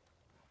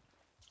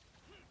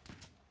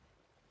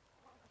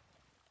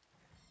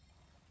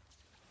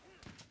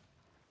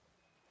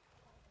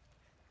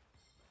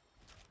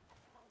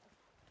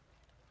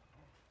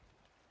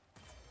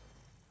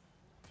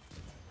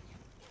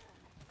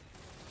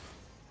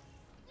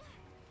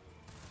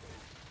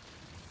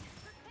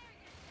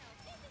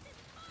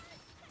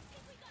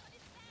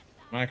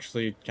 I'm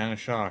actually kind of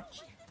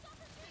shocked.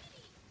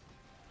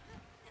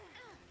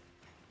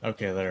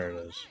 Okay, there it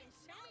is.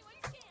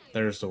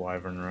 There's the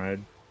wyvern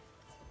ride.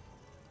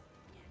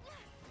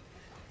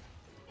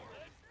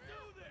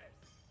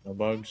 No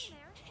bugs?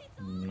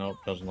 Nope,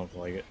 doesn't look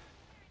like it.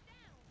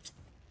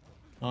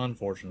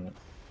 Unfortunate.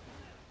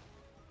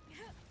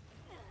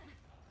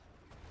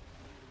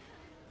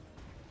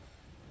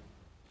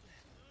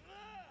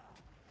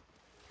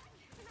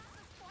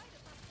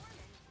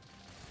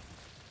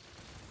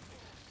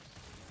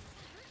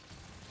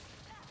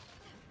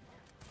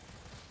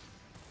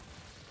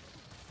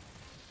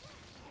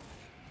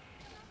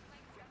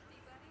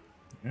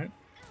 Alright.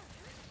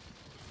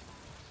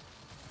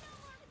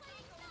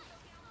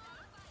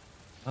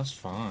 That's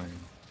fine.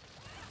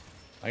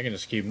 I can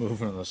just keep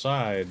moving on the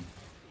side.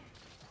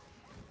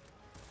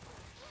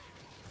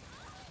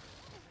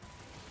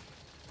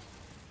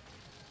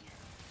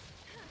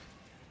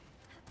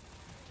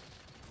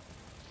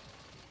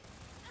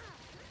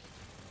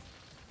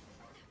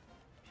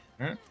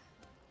 Alright.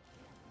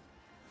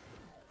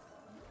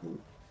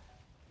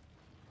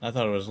 I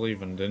thought it was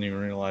leaving, didn't even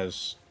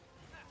realize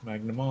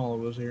Magnamala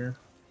was here.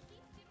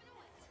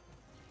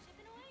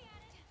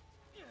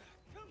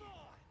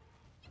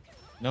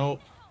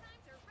 Nope.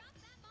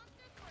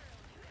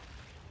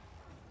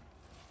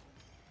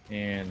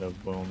 And a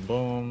boom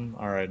boom.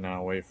 Alright,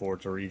 now wait for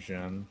it to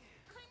regen.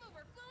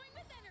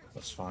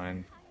 That's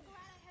fine.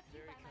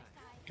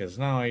 Because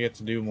now I get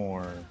to do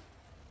more.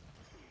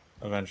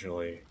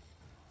 Eventually.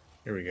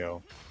 Here we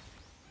go.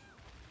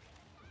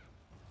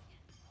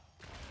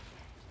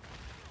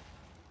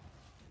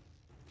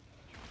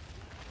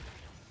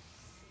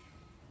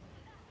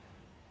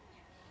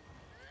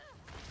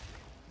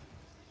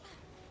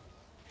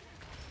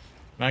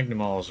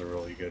 Magnamala is a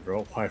really good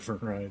rope wyvern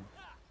ride.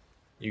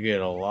 You get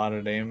a lot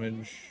of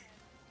damage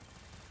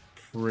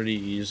pretty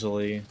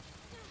easily.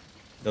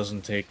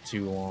 Doesn't take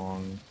too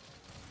long.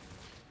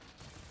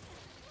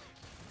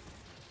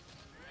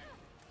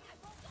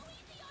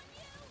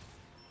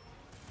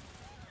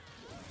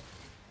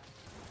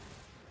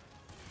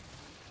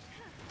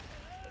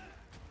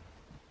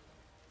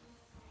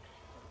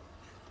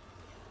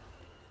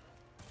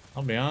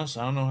 I'll be honest,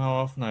 I don't know how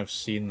often I've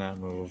seen that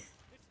move.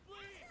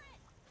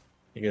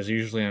 Because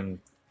usually I'm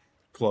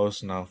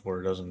close enough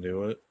where it doesn't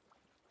do it.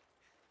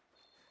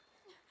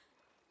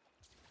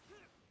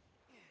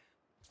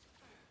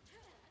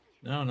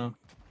 No.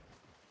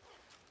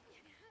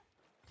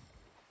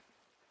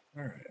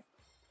 Alright.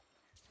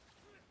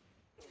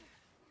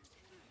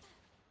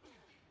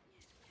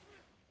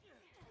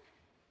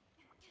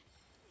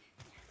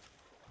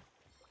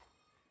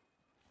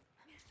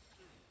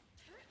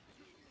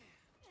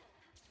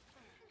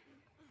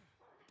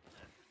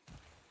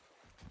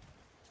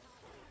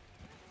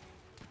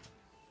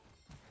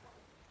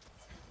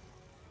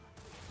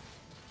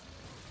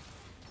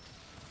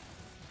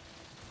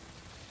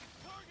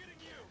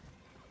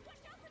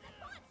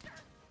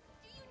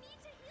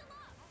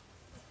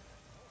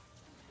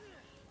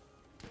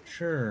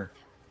 Sure.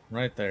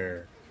 Right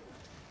there.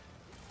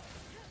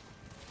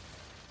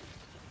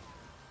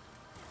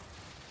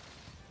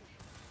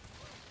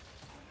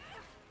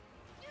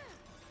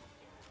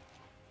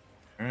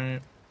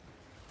 Alright.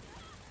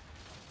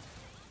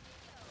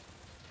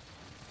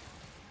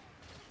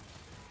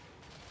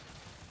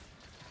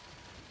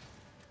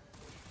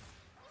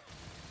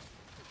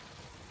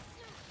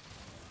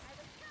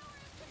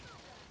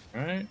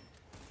 Alright.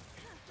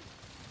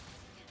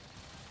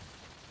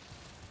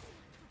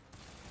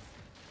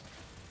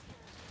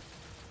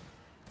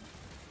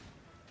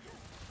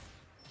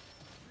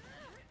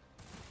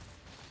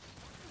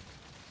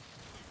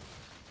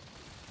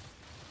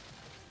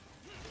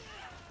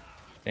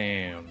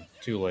 Damn.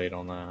 Too late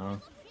on that, huh?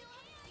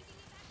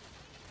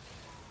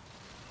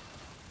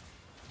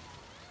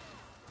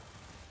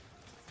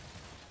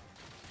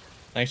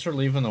 Thanks for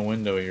leaving the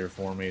window here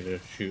for me to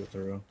shoot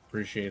through.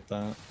 Appreciate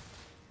that.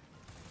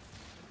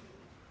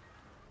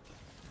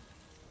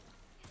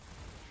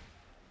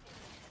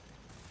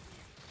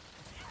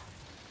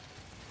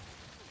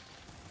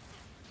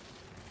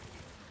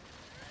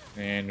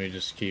 And we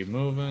just keep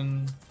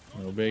moving.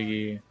 No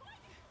biggie.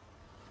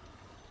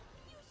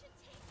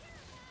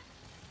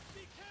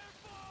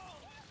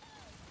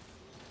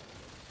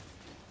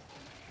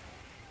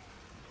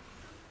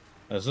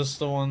 Is this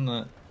the one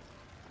that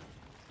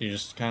you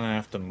just kind of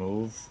have to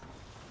move?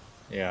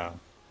 Yeah.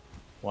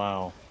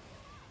 Wow.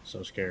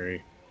 So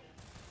scary.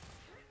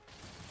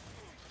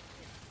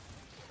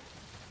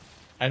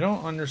 I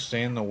don't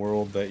understand the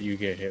world that you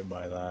get hit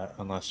by that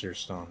unless you're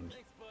stunned.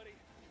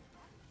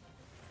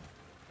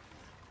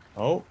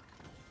 Oh.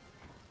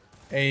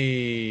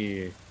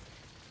 Hey.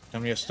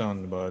 Time to get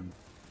stunned, bud.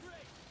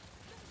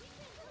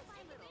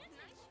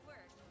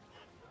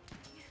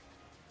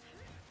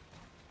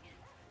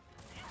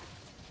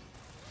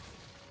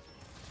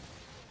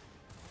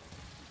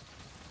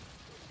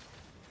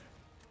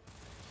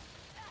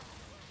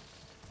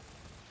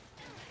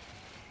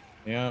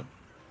 Yep.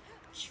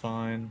 It's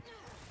fine.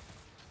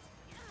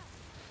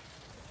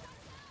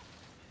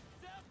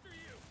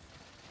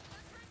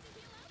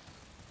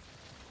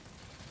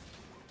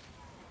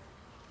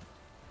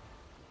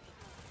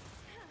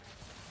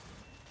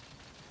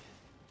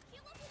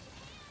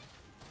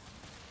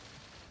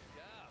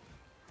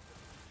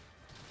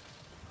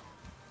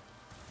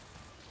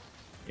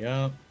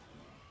 Yep.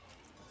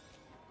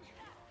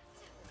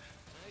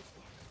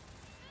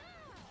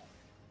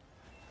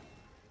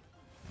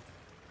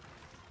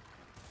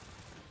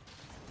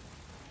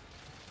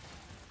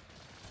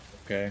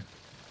 Okay.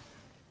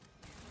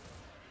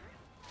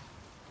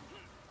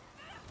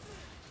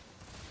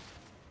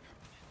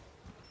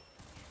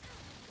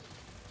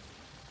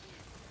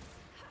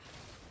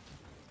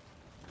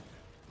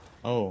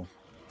 Oh.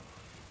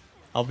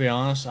 I'll be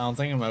honest, I don't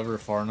think I'm ever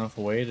far enough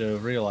away to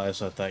realize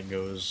that that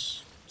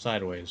goes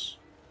sideways.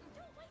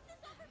 Don't waste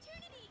this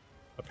opportunity!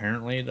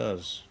 Apparently it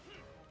does.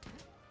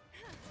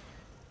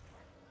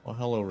 Well,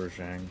 hello,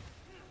 Rajang.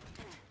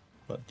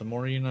 But the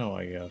more you know,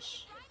 I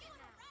guess.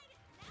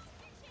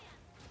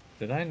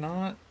 Did I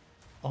not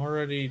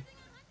already...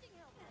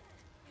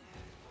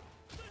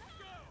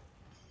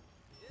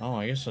 Oh,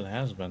 I guess it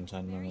has been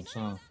 10 minutes,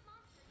 huh?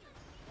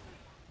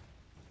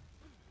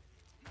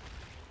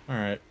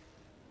 Alright.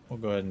 We'll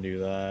go ahead and do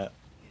that.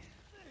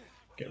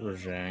 Get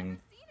Rajang.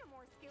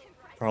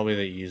 Probably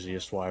the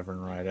easiest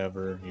wyvern ride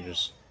ever. You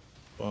just...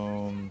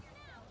 boom.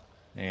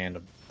 And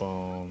a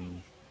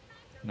boom.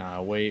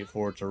 Now wait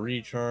for it to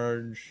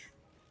recharge.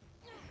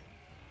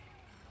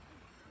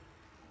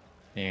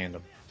 And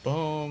a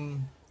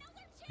boom.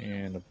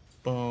 And a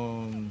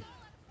boom.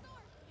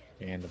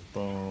 And a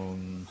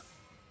boom.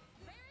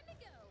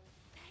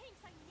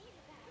 Thanks, I needed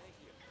that.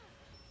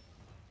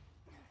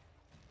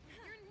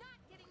 You're not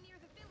getting near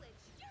the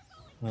village.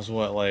 That's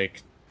what,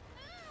 like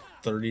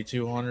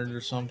 3,200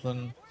 or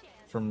something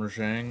from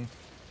Rajang?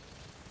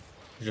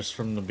 Just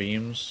from the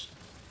beams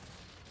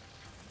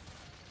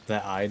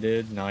that I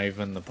did, not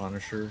even the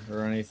Punisher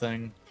or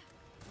anything.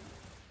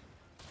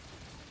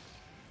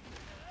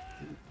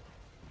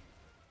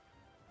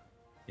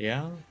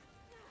 Yeah?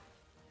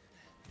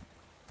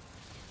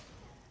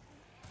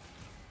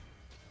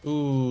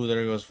 Ooh,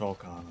 there goes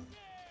Volcana.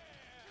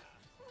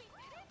 We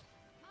did it?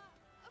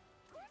 Of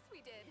course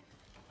we did.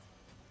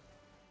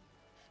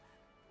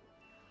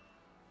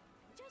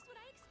 Just what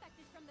I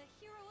expected from the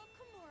hero of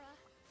Komura.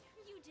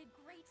 You did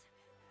great.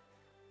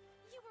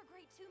 You were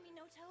great too,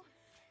 Minoto.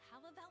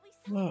 How about we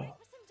celebrate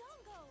with some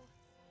dongo?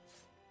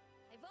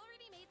 I've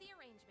already made the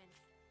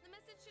arrangements. The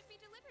message should be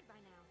delivered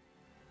by now.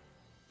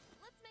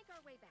 Let's make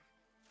our way back.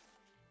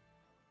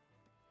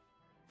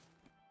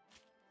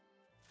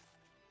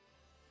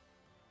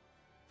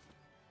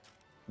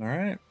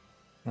 Alright.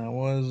 That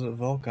was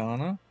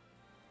Volcana.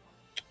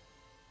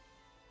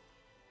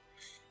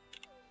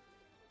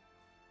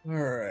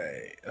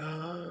 Alright.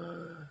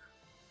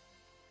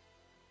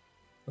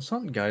 Let's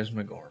hunt Guys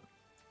McGorn.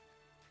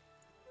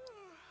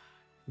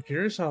 I'm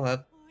curious how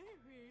that...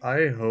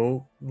 I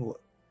hope...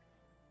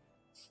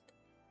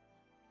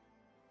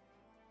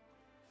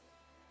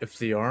 If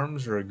the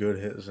arms are a good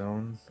hit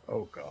zone...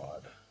 Oh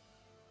god.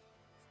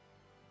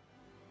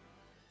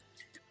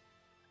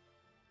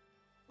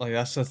 Like,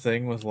 that's the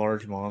thing with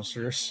large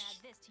monsters.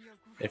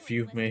 If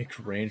you make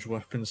ranged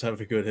weapons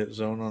have a good hit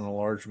zone on a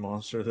large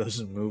monster that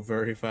doesn't move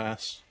very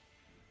fast,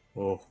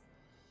 oh,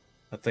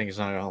 that thing's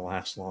not gonna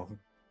last long.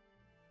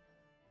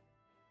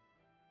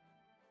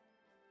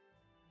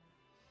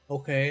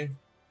 Okay.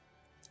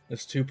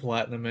 It's 2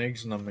 platinum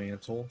eggs and a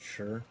mantle,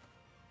 sure.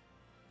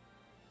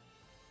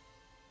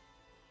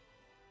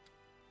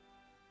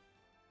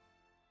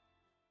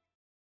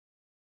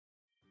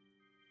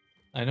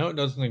 I know it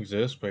doesn't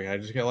exist, but I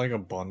just get like a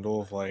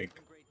bundle of like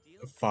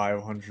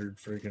 500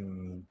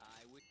 freaking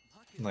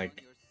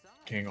like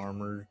king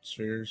armor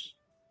spheres.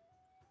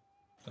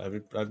 That'd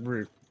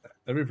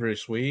be pretty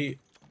sweet,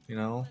 you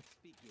know.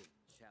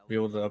 Be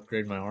able to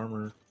upgrade my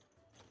armor,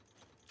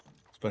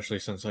 especially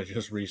since I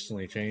just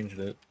recently changed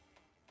it.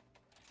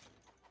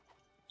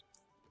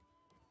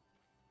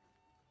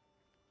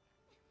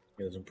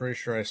 Because I'm pretty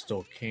sure I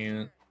still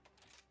can't.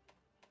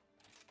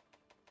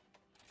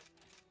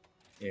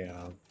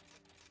 Yeah.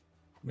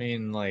 I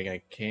mean, like,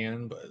 I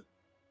can, but...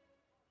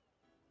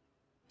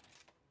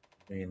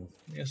 I mean,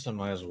 I guess I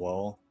might as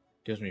well.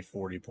 Gives me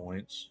 40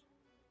 points.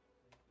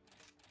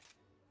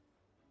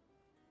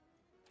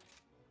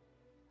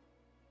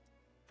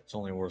 It's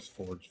only worth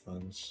forge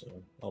funds,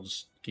 so I'll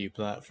just keep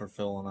that for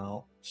filling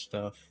out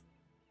stuff.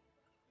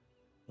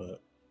 But...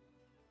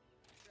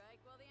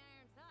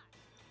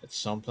 it's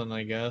something,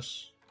 I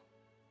guess.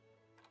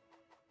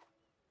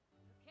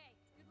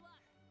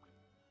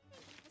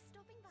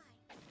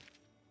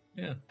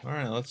 Yeah,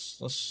 alright,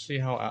 let's see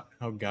how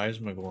Guys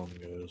McGorm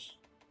goes.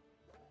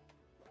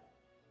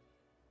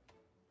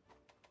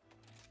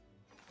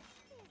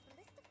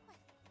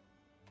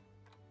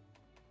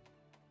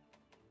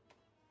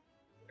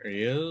 There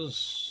he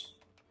is.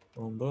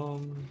 Boom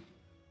boom.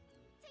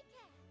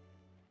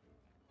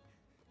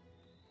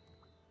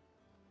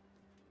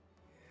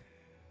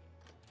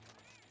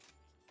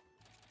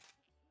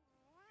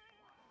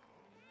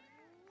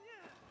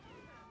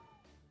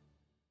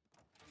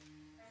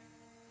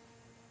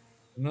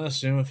 I'm gonna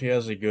assume if he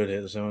has a good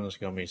hit zone, it's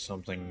gonna be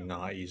something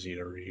not easy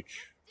to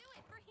reach. Do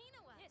it for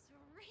Hinawa. This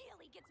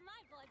really gets my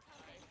blood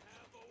pumping.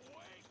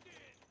 Alright,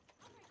 Minoto.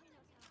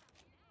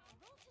 Our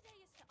role today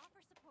is to offer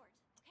support,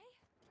 okay?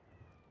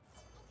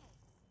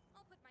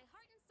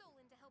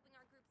 to helping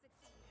our group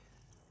succeed.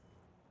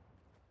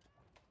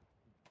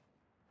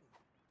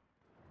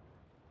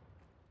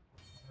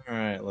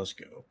 Alright, let's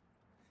go.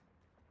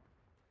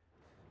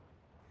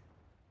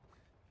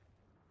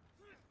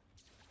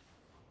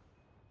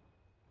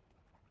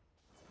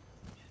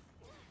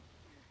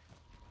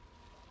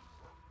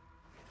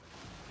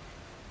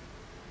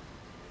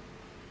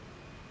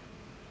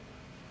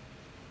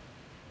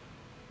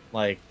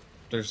 Like,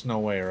 there's no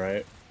way,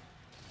 right?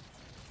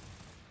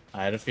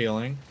 I had a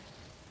feeling.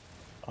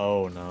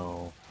 Oh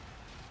no.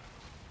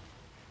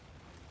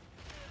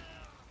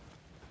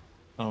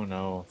 Oh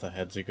no, the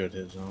head's a good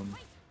hit zone.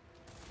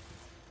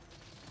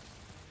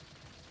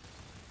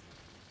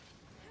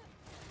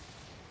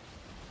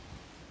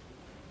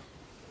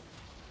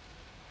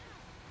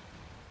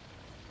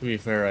 To be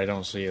fair, I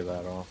don't see it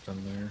that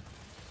often there.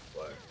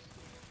 But...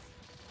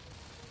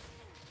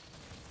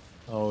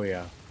 oh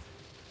yeah.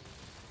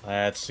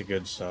 That's the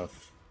good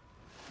stuff.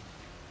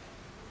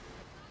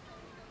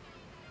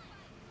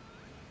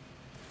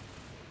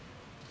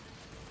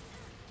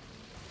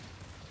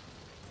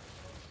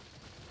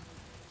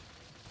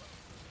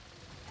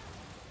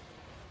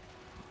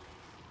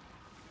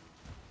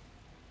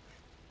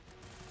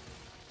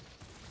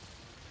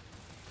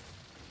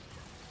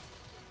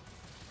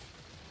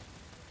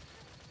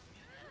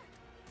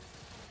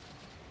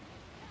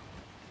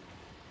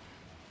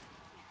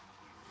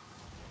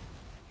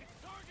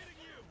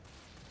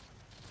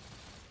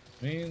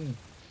 I mean,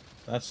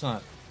 that's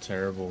not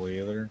terrible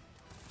either.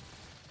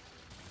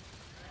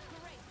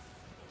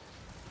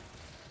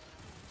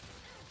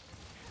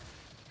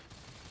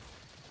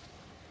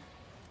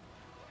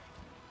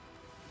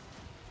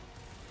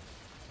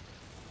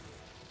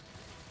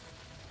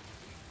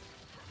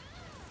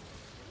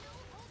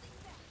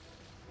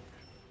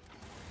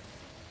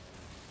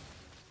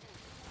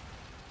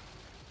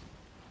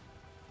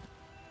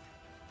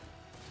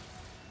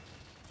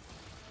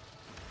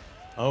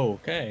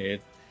 Okay,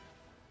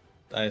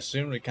 I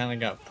assumed it kind of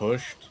got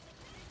pushed.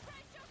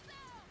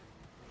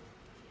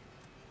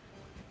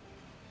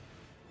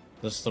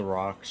 This the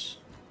rocks.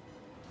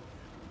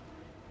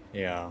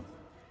 Yeah.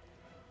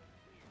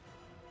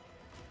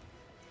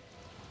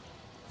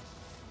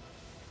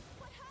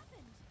 What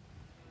happened?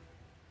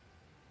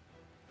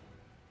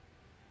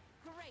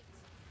 Great.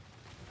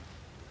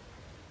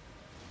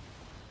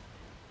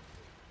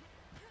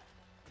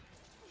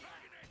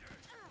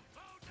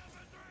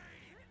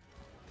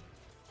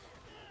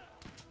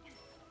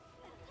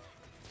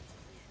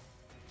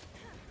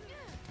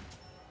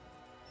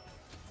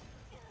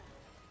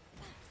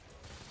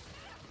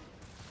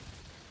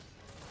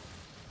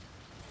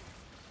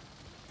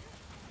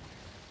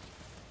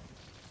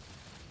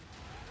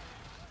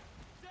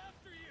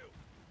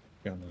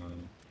 Come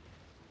on.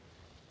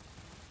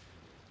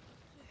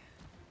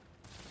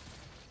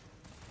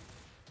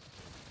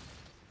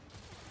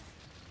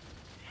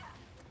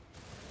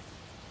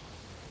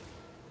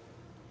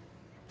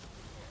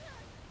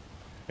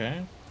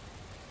 Okay.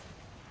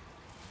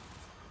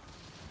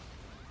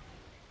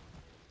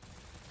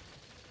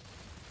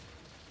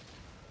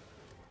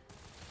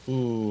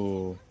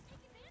 Ooh.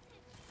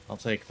 I'll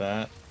take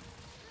that.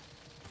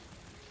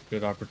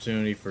 Good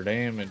opportunity for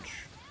damage.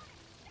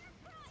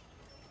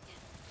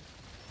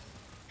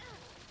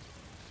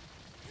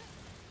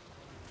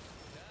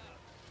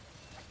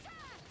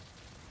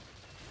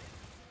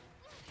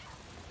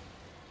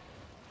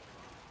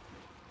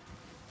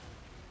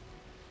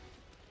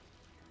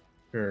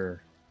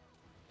 Sure.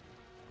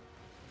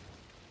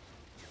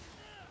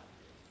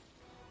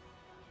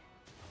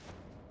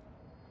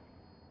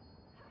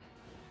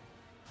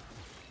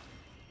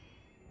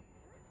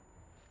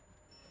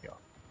 Yeah.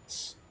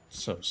 It's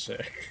so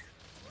sick.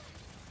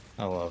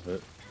 I love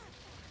it.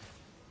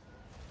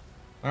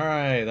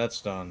 Alright,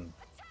 that's done.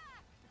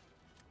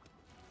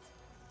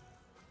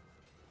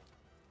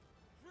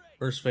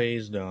 First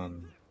phase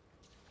done.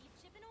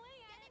 Keep chipping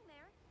away at it.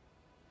 There.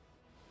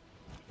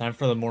 Time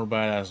for the more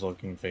badass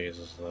looking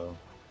phases, though.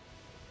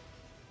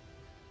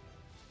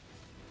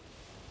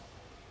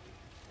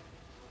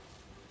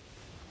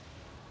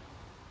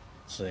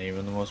 So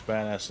even the most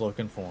badass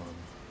looking form.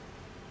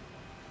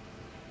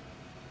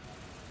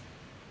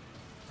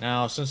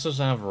 Now, since it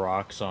doesn't have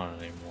rocks on it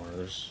anymore,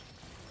 there's...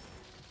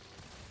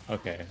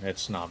 okay,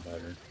 it's not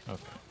better.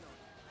 Okay.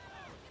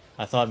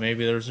 I thought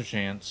maybe there was a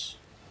chance.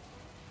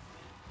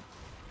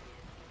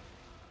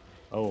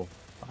 Oh,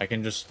 I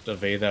can just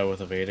evade that with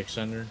Evade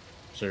Extender?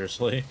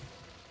 Seriously?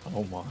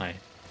 Oh my.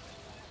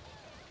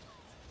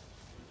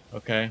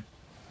 Okay.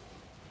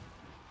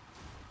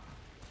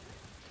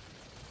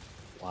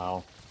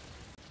 Wow.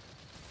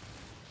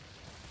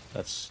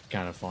 That's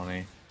kind of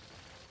funny.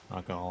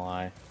 Not gonna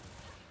lie.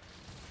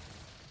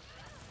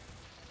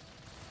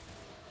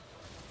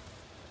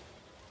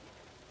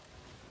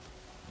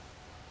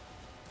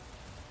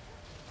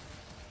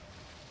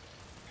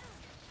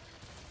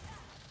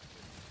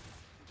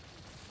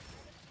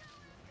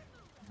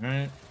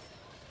 Alright.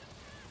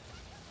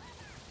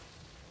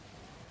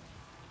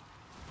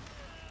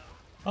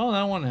 Oh,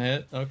 that one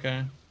hit.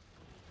 Okay.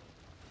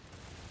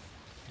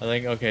 I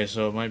think, okay,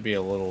 so it might be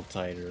a little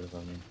tighter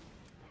than...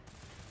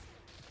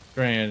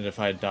 Granted, if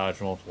I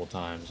dodge multiple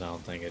times, I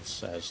don't think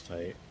it's as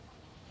tight.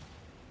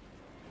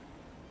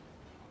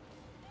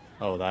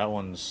 Oh, that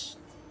one's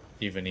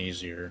even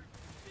easier.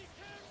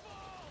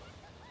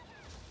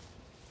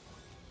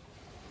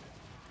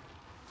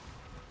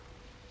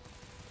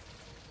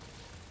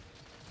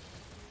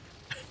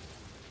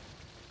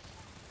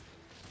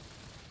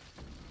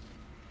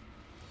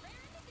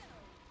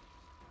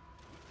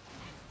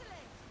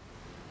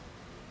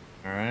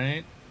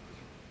 Alright.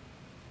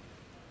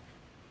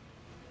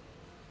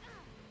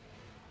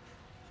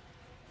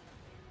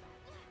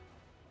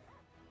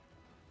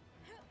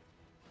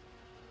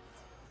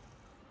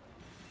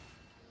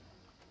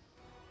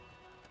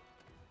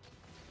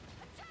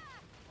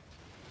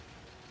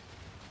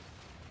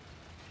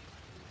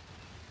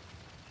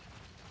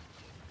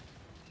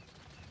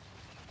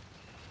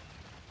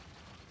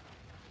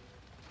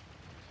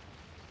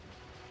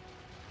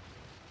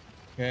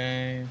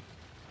 Okay.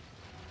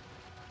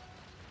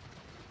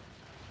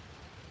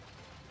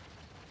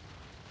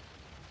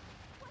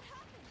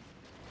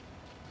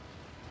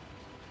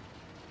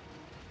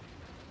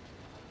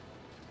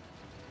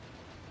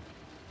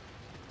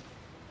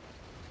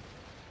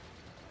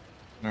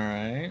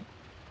 Alright.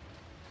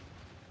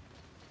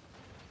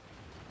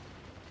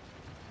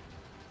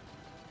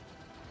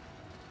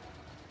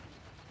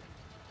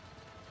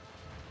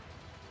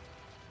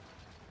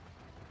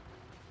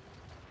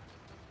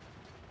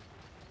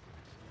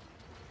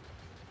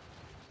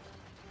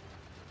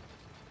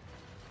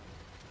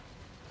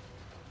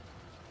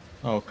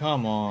 Oh,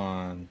 come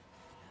on.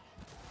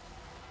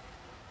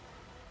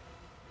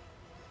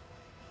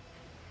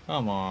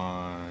 Come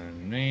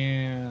on,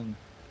 man.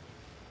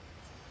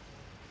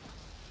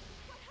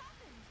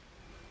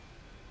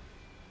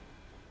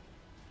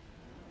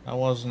 That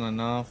wasn't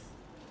enough.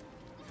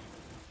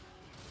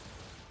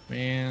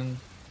 Man.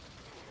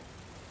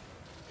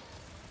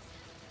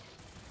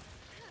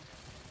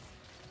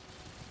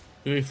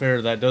 To be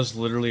fair, that does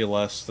literally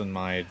less than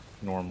my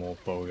normal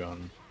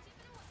bowgun.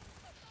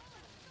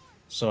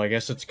 So I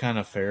guess it's kind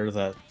of fair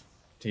that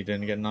he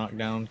didn't get knocked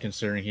down,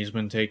 considering he's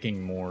been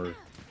taking more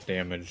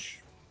damage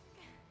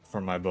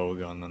from my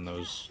bowgun than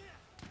those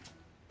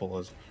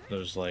bullets,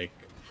 those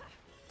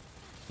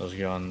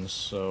guns.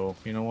 So,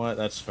 you know what?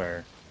 That's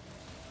fair.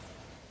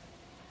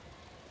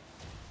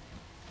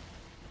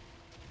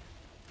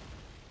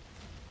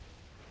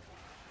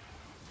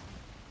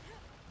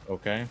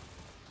 Okay.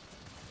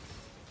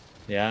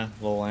 Yeah,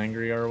 a little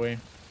angry, are we?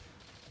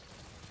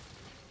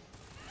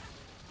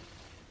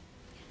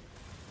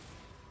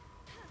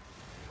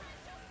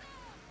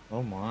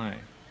 Oh my.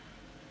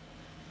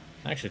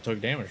 I actually took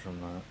damage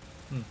from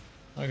that.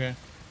 Okay.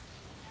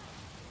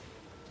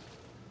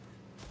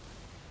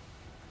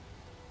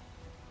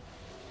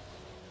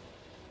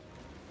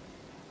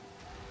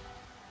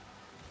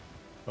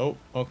 Oh,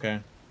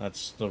 okay.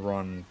 That's the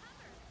run.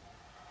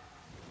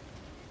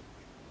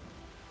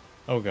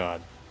 Oh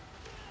god.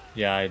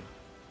 Yeah, I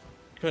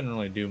couldn't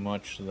really do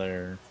much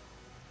there.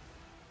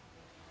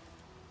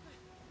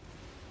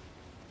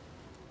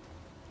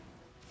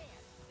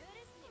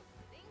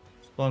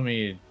 Just let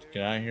me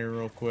get out of here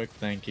real quick.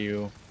 Thank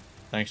you.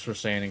 Thanks for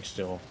standing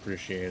still.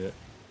 Appreciate it.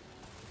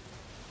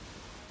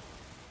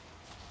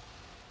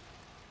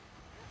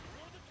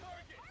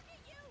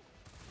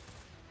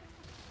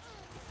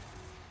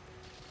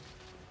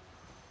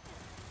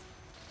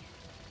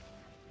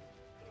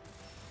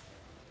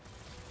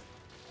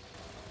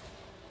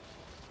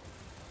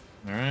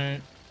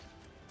 Alright.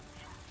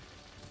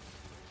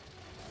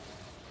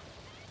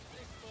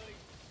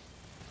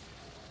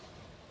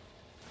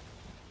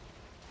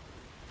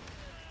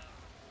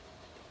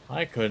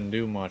 I couldn't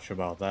do much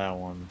about that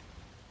one.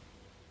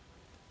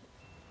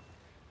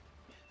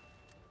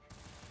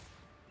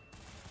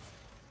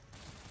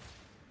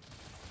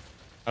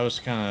 I was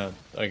kind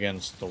of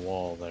against the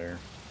wall there.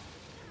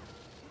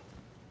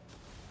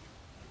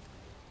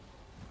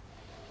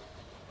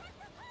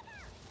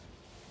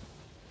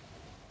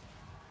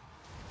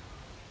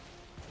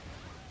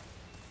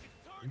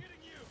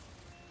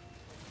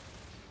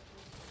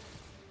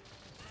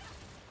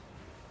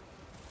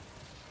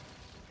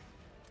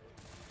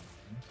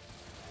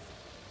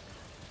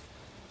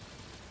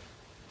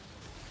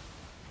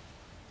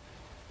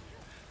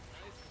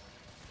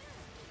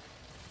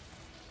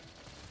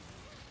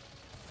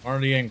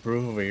 Already getting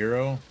proof of a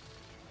hero?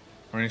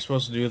 Aren't you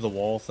supposed to do the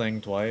wall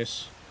thing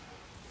twice?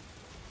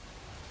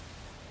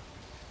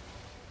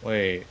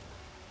 Wait.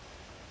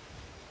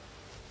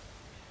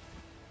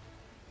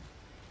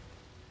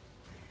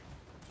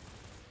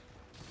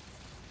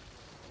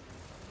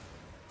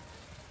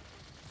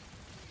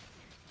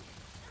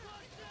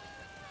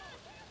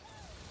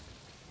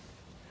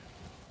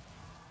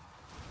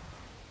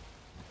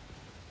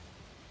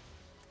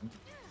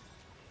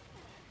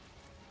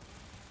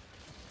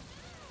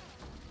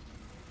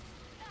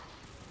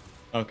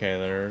 Okay,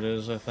 there it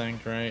is, I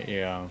think, right?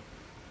 Yeah.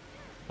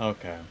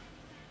 Okay.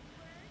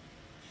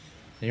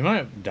 You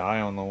might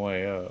die on the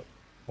way up.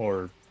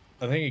 Or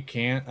I think he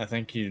can't. I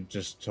think he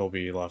just he'll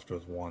be left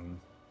with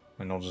one,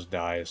 and he'll just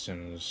die as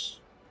soon as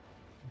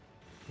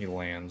he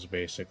lands,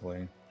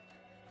 basically.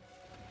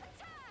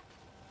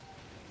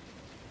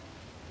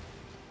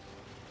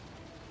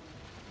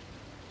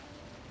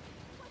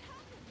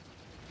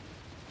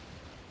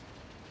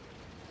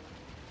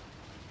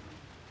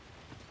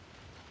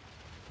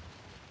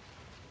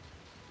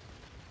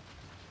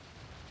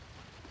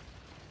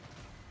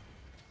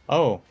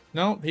 Oh,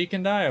 no, he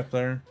can die up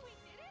there.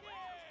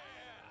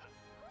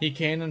 He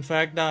can, in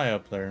fact, die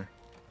up there.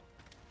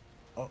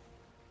 Oh.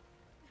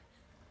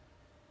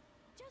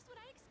 Just what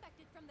I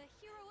expected from the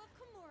hero of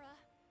Kimura.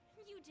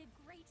 You did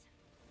great.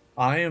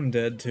 I am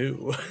dead,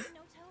 too. Minoto,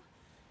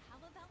 how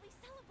about we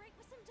celebrate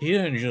with some He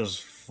didn't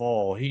just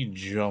fall, he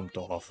jumped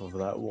off of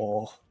that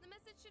wall. The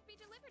message should be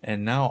delivered.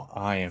 And now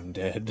I am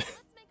dead.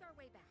 Let's make our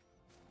way back.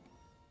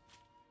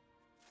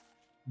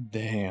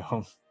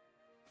 Damn.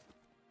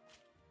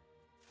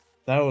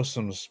 That was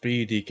some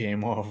speed he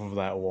came off of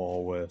that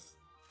wall with.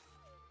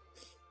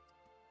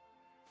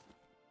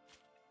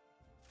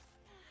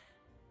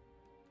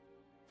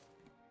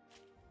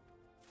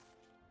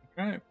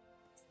 Alright.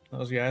 That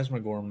was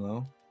Yasmagorm,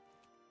 though.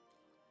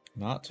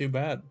 Not too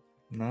bad.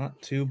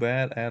 Not too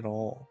bad at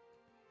all.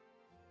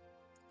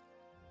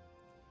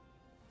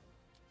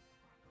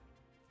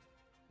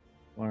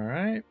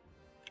 Alright.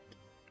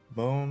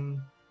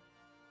 Boom.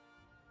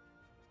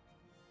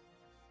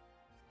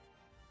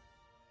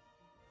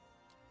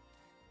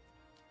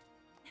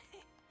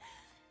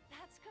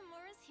 That's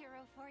Kimura's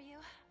hero for you.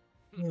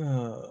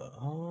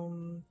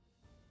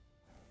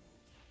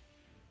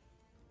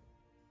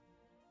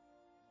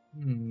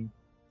 Hmm.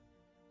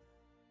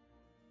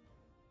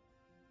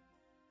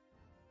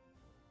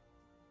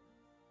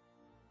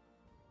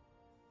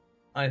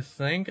 I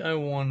think I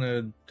want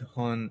to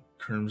hunt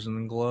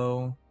Crimson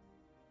Glow.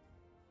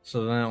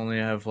 So then I only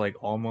have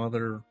like all my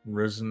other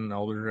Risen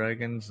Elder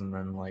Dragons and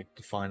then like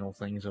the final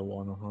things I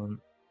want to hunt.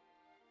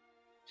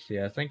 So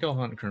yeah, I think I'll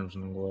hunt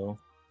Crimson Glow.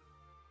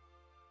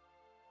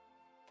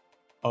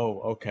 Oh,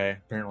 okay.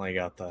 Apparently I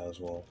got that as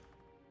well.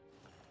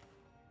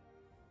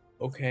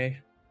 Okay.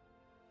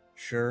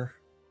 Sure.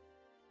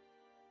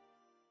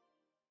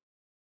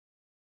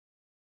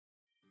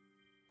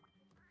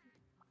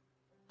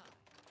 Hi,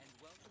 and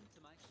welcome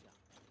to my shop.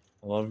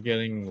 I love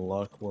getting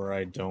luck where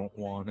I don't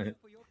want it.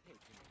 For your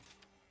patronage.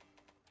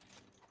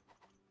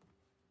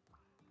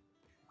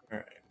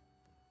 Alright.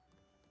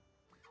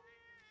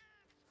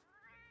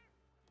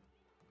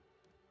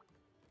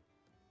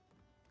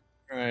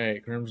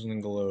 Alright,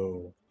 Crimson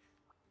Glow.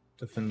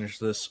 To finish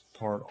this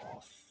part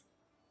off.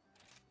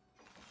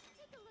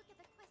 Take a look at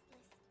the quest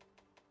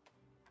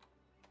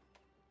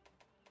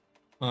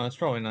list. It's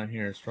probably not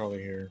here, it's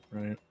probably here,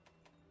 right?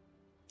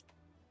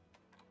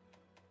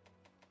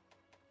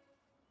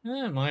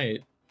 It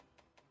might.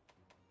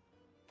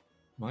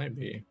 Might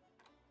be.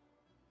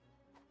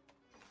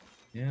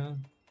 Yeah.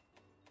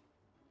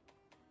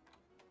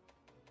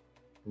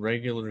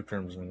 Regular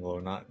Crimson Glow,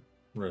 not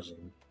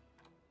Risen.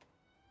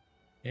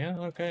 Yeah,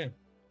 okay.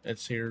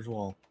 It's here as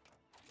well.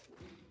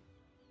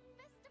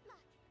 Best of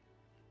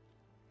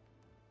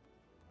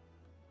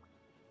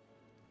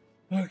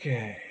luck.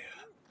 Okay.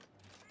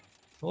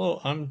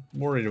 Well, I'm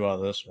worried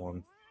about this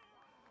one.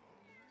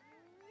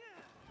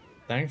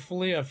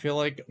 Thankfully, I feel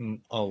like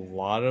a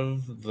lot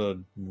of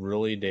the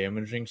really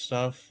damaging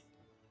stuff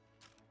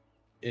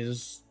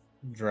is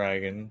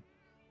Dragon.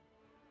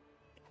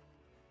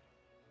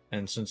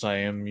 And since I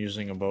am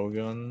using a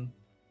bowgun,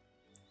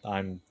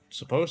 I'm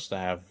supposed to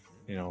have,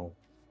 you know,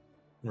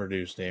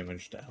 reduced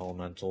damage to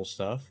elemental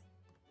stuff.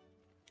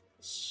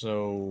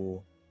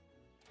 So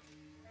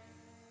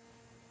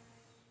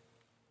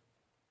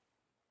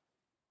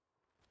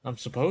I'm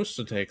supposed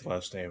to take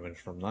less damage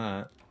from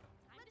that.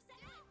 Let's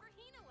set out for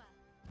Hinawa.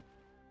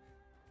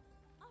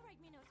 All right,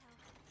 Minoto.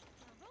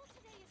 Our role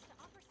today is to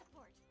offer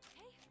support,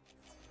 okay?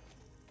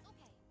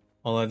 Okay.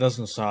 Well, that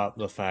doesn't stop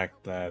the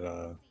fact that,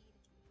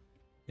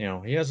 you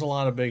know, he has a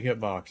lot of big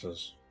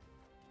hitboxes.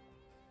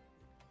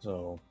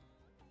 So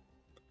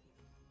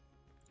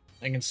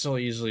I can still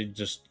easily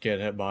just get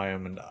hit by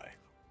him and die.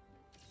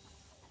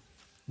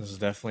 This is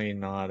definitely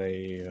not a,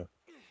 you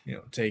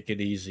know, take it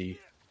easy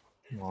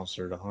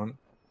monster to hunt.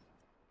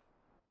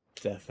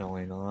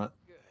 Definitely not.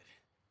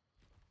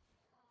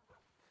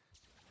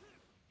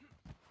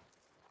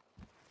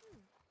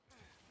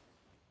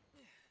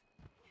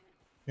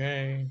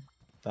 Okay,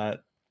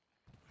 that.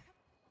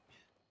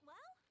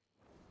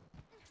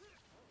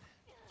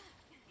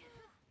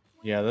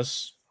 Yeah,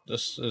 this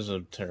is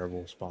a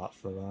terrible spot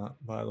for that,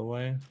 by the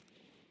way.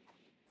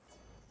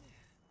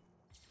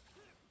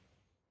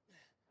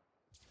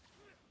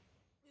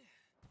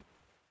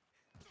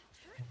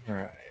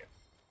 Alright.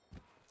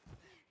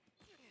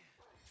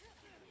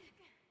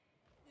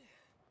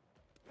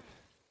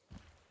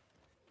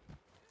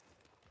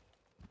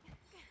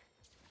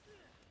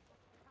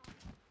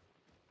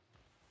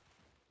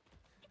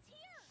 It's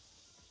here.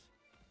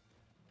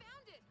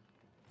 Found it.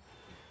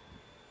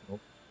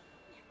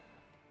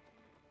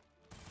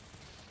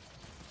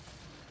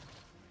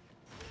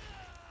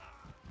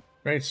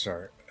 Great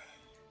start.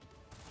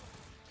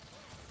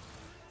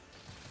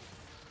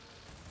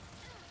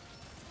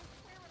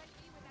 Where would I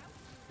be without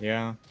you?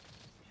 Yeah.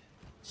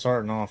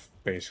 Starting off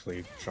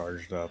basically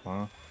charged up,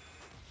 huh?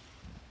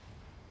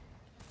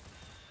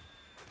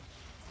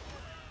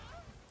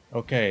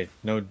 Okay,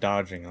 no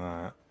dodging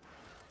that.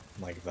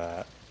 Like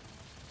that.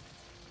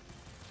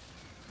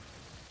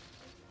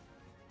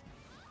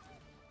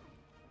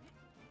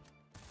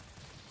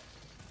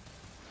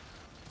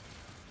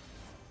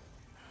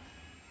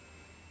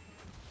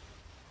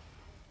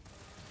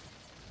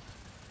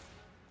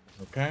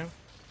 Okay.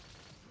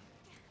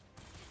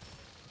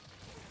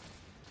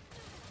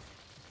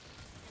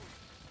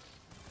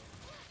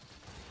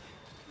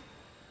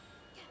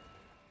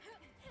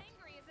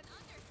 Angry is an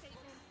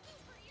understatement.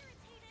 Super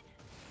irritated.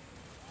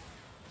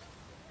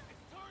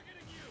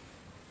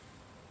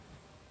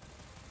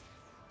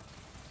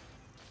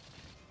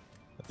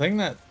 The thing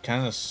that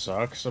kind of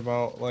sucks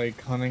about,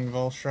 like, hunting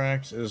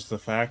Velstrax is the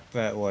fact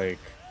that, like,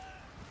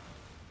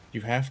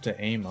 you have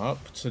to aim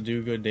up to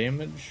do good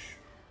damage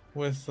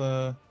with,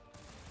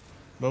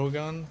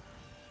 Bowgun.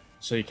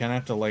 So you kind of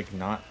have to, like,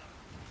 not...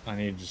 I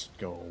need to just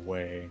go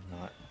away,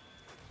 not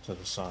to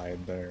the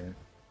side there.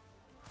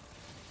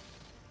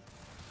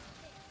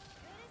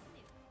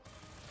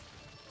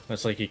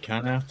 It's like you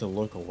kind of have to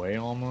look away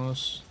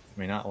almost. I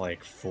mean, not,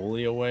 like,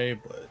 fully away,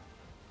 but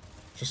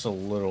just a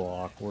little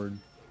awkward.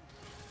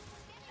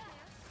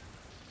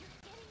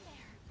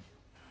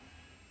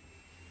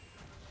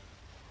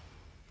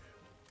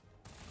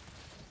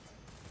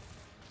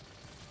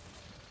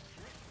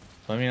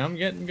 I mean, I'm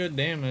getting good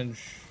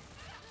damage.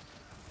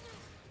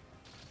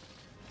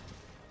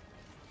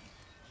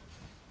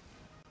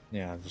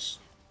 Yeah, just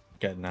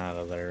getting out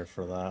of there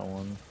for that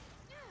one.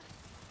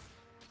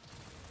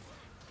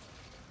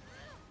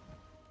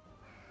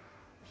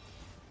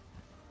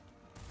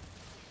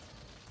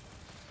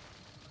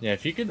 Yeah,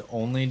 if you could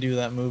only do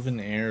that move in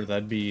the air,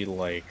 that'd be,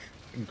 like,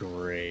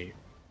 great.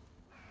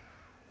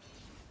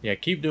 Yeah,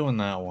 keep doing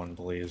that one,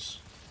 please.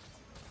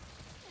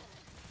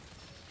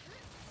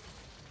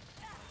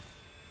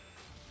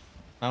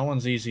 That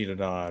one's easy to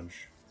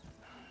dodge.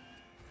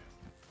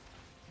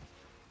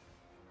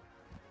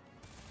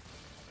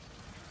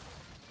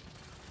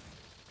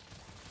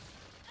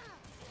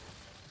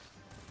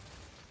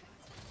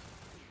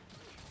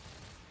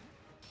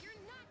 You're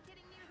not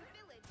getting near the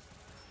village.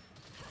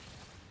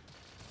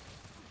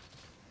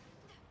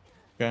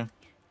 Okay.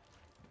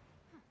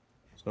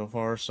 So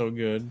far, so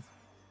good.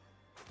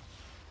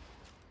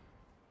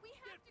 We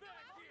have to go.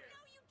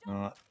 No,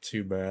 you Not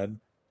too bad.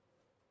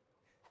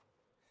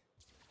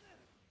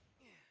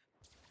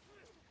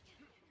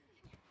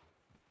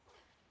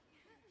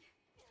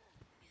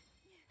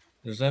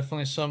 There's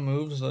definitely some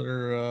moves that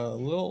are a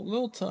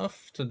little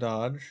tough to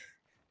dodge,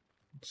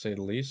 to say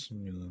the least.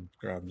 I'm gonna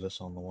grab this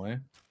on the way.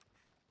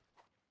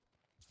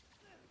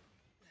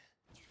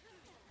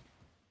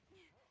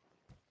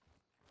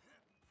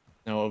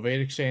 Now,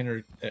 evade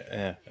extender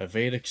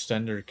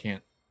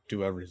can't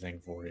do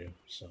everything for you,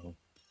 so.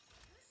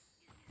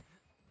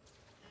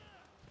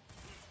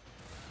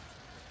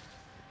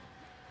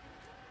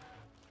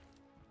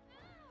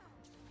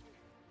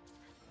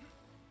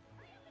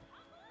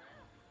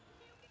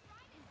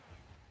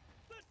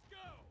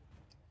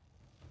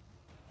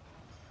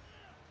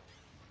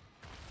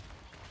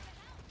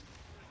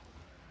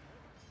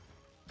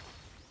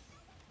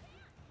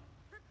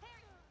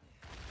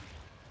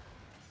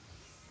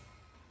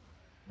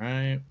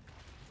 Alright.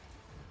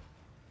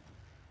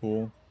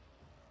 Cool.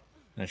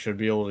 I should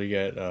be able to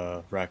get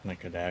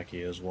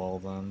Rakna as well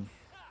then.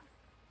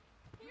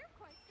 You're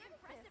quite good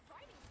at this. Impressive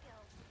writing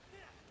skills.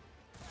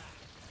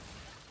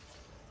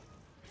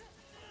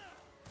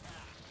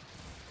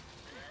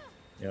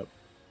 Yep.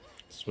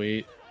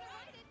 Sweet.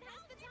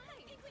 Pass the time.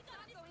 It's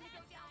not going to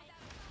go down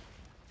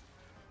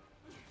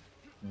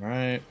without.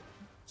 Alright.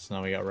 So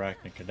now we got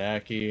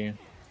Rakna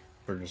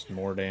for just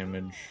more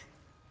damage.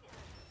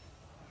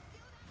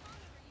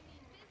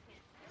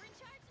 You're in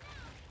charge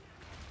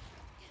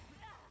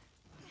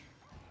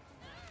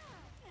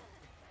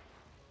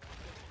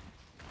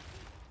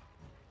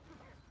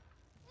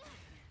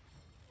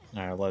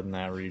now. Alright, letting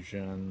that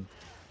regen.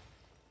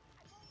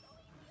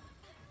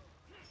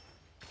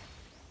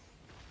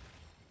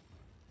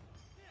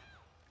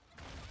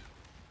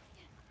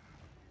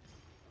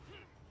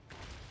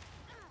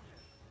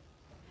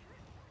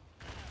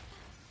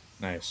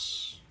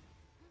 Nice.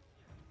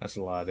 That's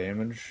a lot of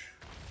damage.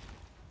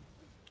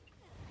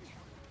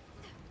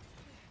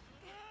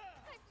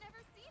 I've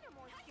never seen a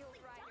more skilled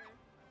rider.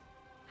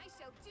 I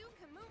shall do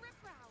Kamura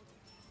proud.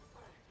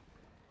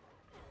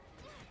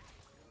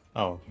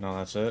 Oh, no,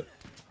 that's it?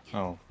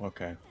 Oh,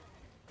 okay.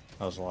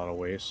 That was a lot of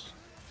waste.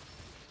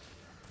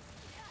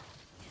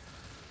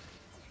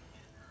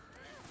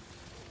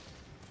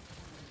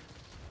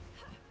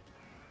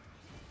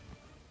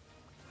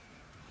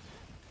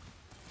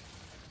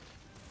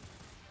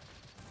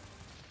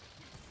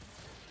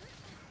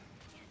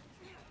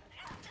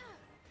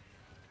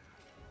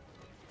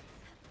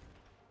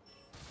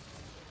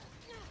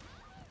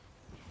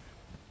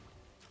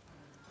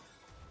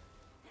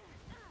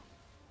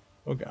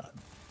 Oh god.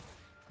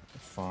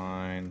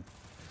 Fine.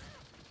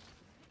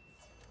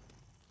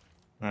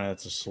 Alright,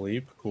 that's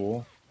asleep.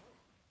 Cool.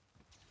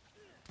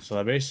 So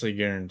that basically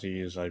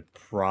guarantees I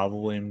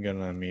probably am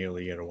gonna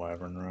immediately get a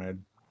wyvern ride.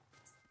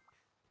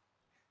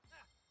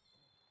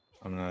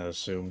 I'm gonna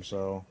assume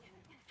so.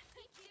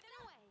 Keep giving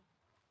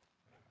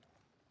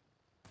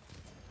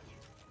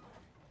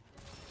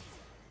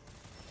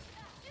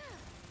away.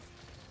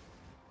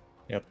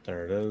 Yep,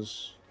 there it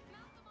is.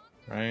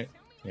 Right?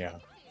 Yeah.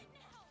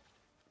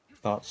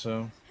 Thought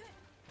so.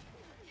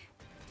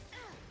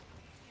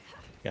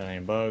 Got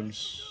any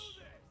bugs?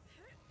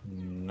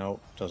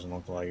 Nope, doesn't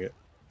look like it.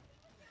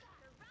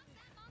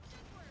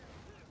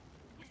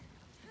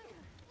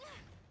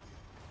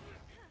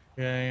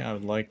 Okay, I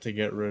would like to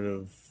get rid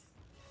of,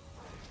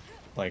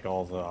 like,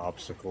 all the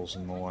obstacles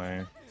in the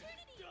way.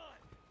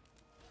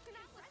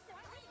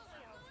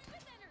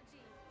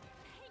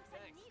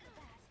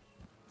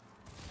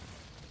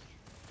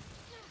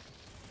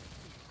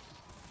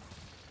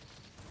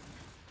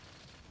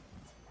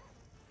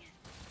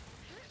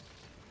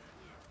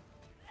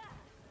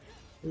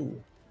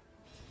 Ooh.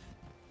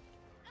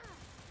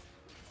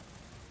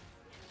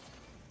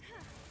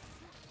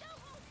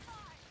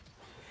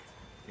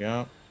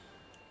 Yep.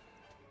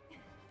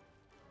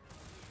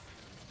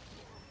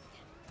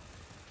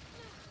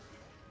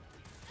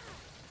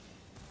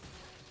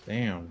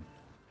 Damn.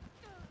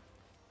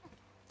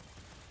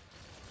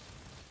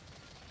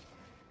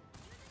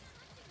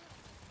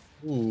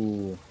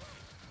 Ooh.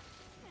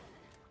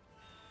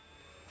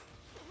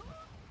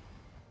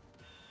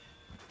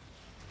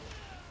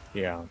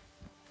 Yeah.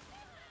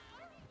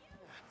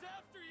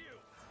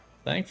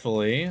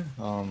 Thankfully,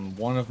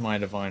 one of my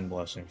divine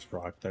blessings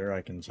proc there,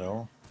 I can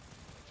tell.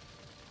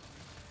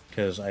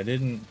 Because I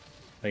didn't,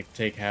 like,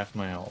 take half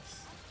my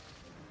health.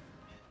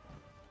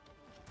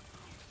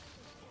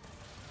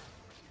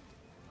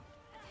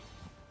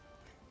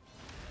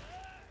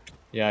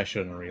 Yeah, I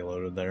shouldn't have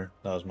reloaded there.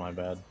 That was my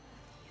bad.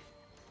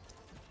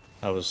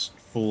 That was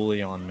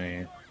fully on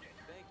me.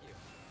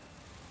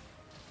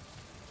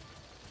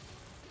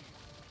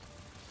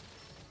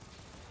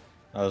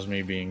 That was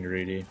me being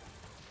greedy.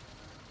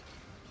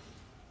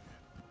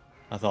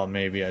 I thought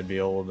maybe I'd be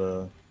able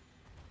to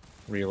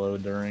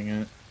reload during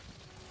it.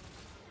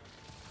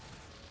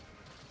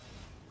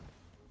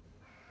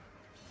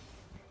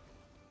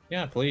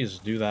 Yeah, please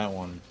do that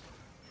one.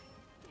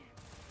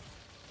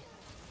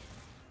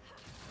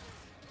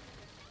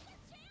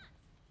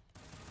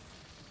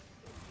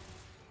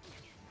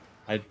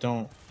 I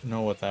don't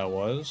know what that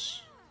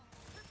was.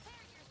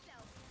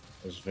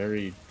 It was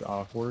very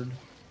awkward.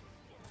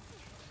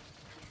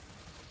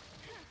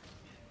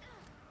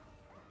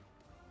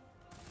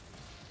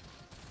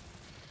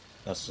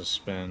 That's the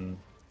spin.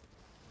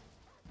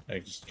 I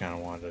just kind of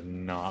wanted to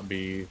not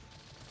be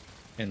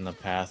in the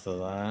path of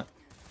that,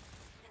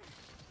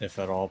 if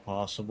at all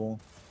possible.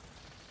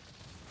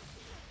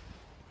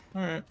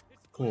 Alright,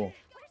 cool.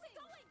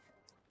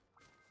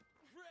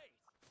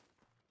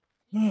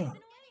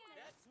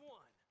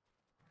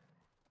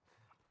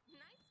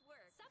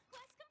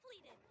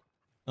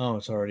 Oh,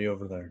 it's already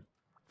over there.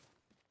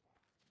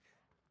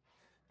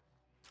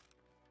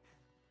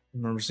 I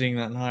remember seeing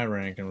that in high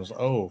rank and was,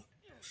 oh,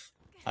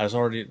 I was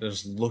already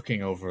just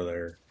looking over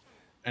there,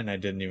 and I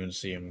didn't even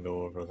see him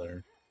go over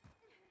there.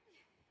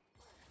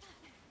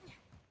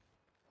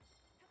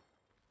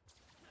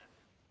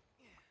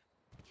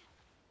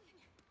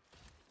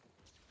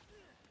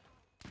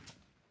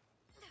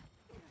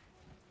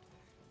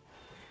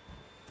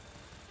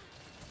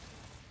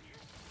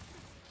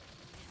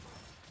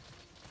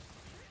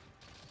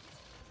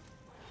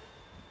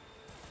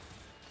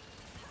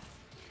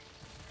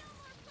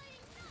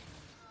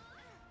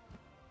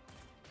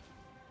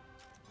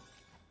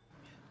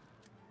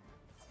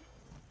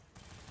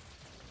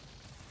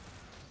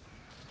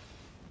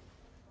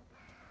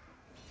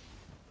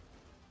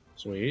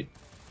 Sweet.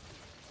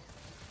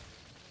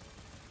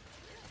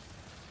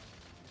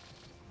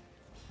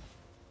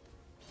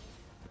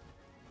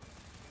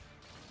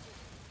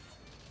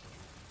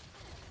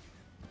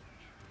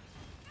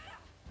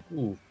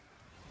 Ooh.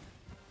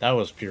 That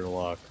was pure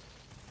luck.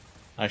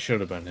 I should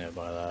have been hit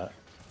by that.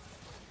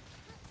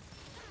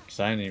 Because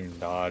I didn't even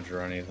dodge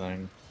or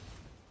anything.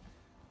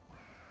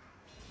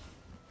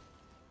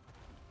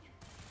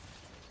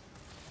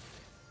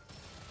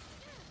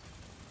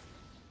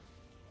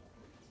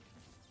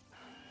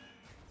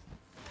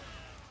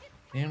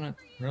 Damn it,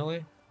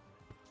 really?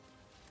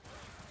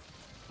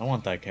 I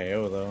want that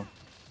KO though.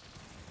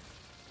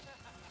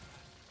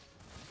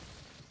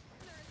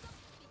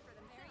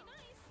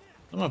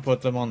 I'm gonna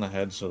put them on the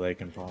head so they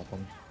can pop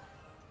them.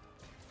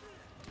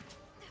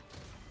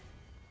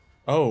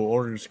 Oh,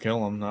 or just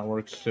kill them, that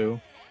works too.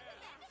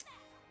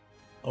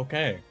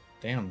 Okay,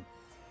 damn.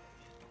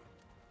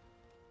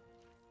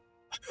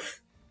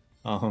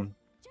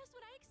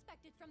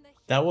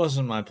 That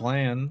wasn't my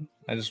plan.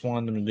 I just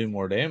wanted them to do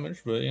more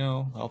damage, but you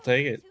know, I'll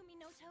take it.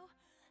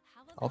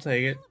 I'll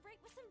take it.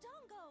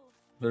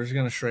 They're just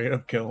gonna straight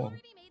up kill them.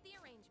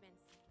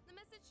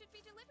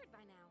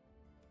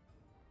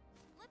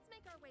 Let's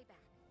make our way back.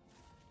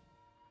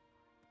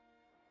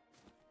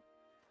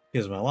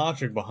 Because my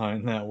logic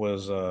behind that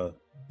was,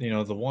 you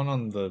know, the one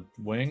on the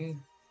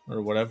wing,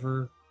 or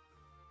whatever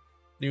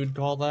you would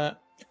call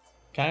that,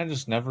 kind of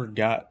just never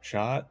got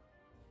shot.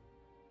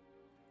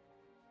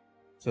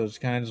 So it's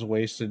kind of just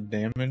wasted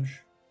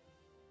damage.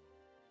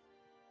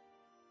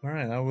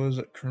 Alright, that was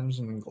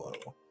Crimson Glow. Is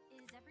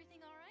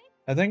everything alright?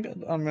 I think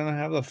I'm gonna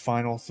have the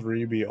final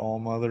three be All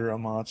Mother,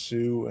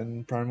 Amatsu,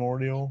 and If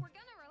Primordial. we're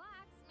gonna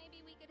relax,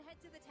 maybe we could head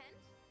to the tent?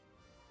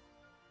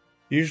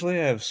 Usually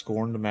I have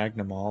Scorned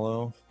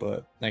Magnamalo,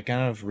 but I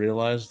kind of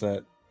realized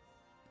that,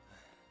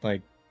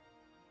 like,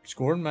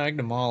 Scorned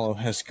Magnamalo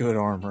has good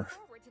armor.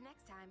 Looking forward to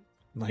next time.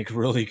 Like,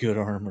 really good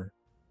armor.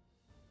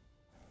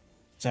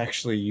 It's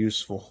actually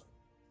useful.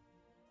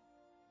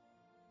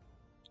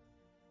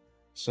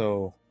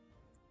 So,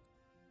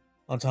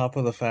 on top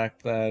of the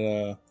fact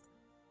that,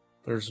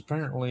 there's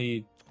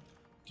apparently,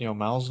 you know,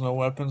 Malzno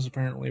weapons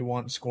apparently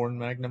want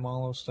Scorned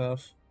Magnamalo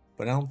stuff,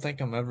 but I don't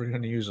think I'm ever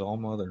going to use All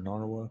Mother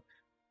Narwa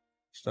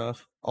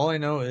stuff. All I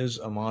know is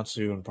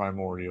Amatsu and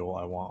Primordial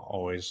I want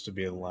always to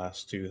be the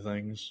last two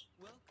things.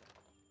 Welcome.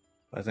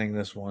 I think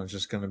this one's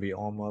just going to be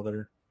All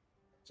Mother.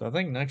 So I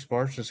think next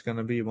part's just going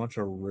to be a bunch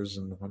of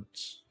Risen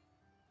hunts.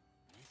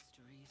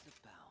 Mysteries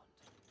abound.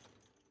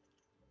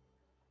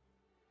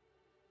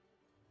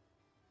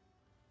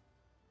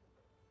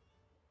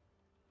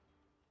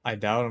 I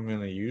doubt I'm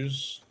going to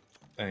use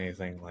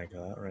anything like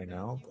that right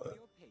now, Thank you for but,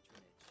 your patronage.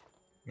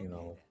 you Okay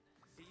know, then.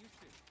 See you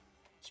soon.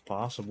 it's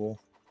possible.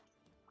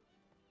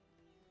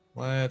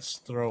 Let's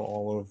throw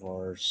all of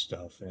our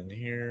stuff in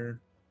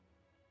here.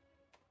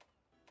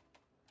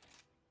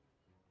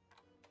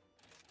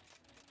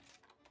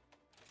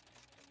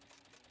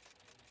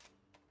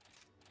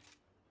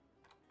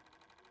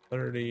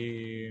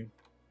 $30.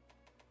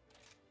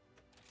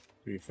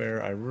 To be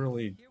fair, I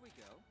really Here we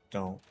go.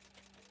 don't.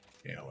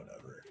 Yeah,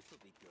 whatever. This'll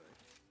be good.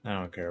 I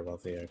don't care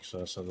about the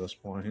excess at this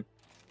point. Right?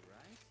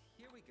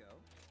 Here we go.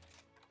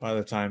 By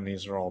the time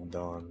these are all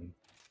done,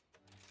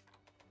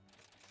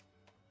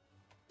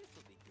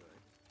 This'll be good.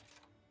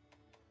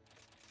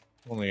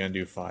 I'm only gonna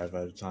do 5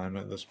 at a time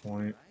at this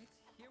point. Right?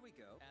 Here we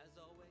go. As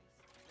always.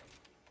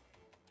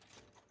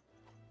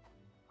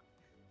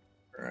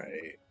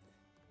 Right.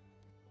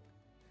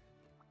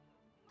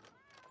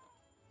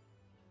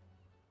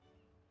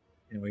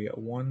 And we got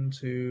 1,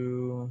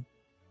 2,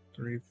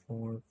 3,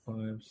 4,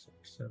 5, 6,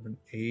 7,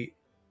 8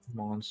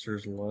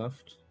 monsters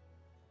left.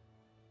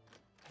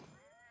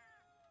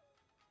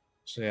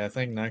 So yeah, I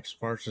think next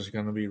part's just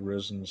gonna be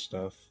Risen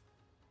stuff.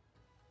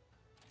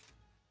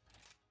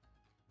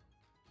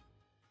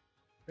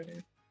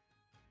 Okay.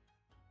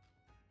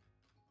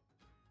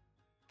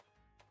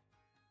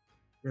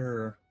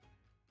 Sure.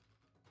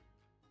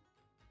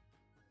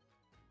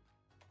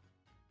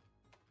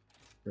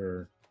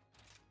 Sure.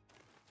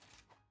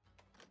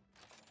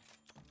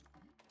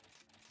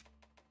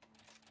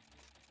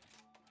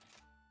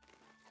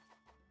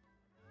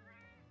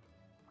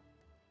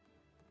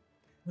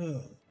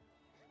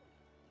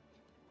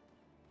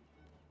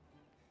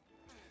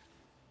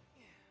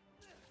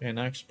 Okay,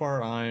 next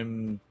part,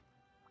 I'm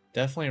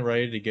definitely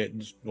ready to get.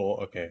 Well,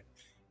 okay,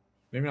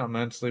 maybe not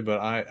mentally, but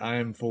I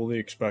am fully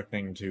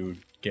expecting to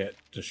get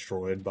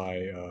destroyed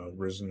by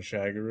Risen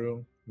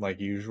Shagaru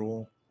like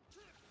usual.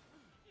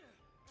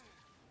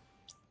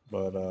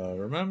 But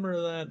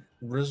remember that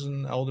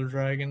Risen Elder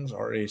Dragons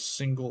are a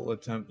single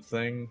attempt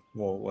thing.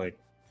 Well, like,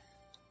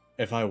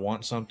 if I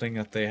want something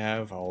that they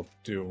have, I'll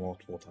do it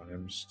multiple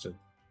times to,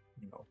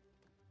 you know,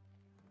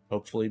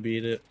 hopefully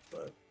beat it.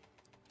 But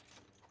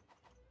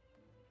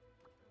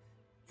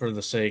for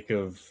the sake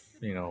of,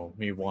 you know,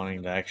 me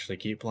wanting to actually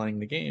keep playing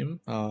the game,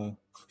 I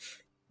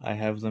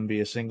have them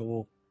be a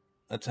single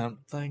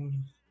attempt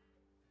thing.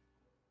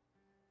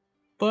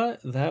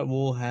 But that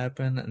will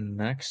happen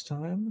next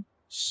time.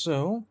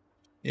 So,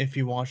 if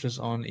you watch this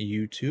on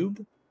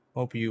YouTube,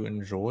 hope you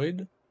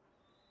enjoyed.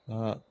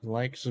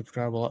 Like,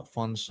 subscribe, all that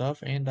fun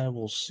stuff, and I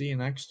will see you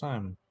next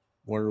time,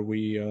 where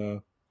we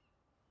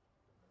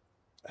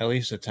at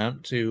least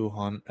attempt to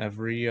hunt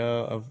every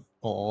of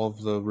all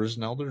of the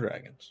Risen Elder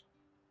Dragons.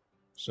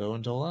 So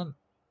until then,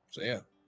 see ya.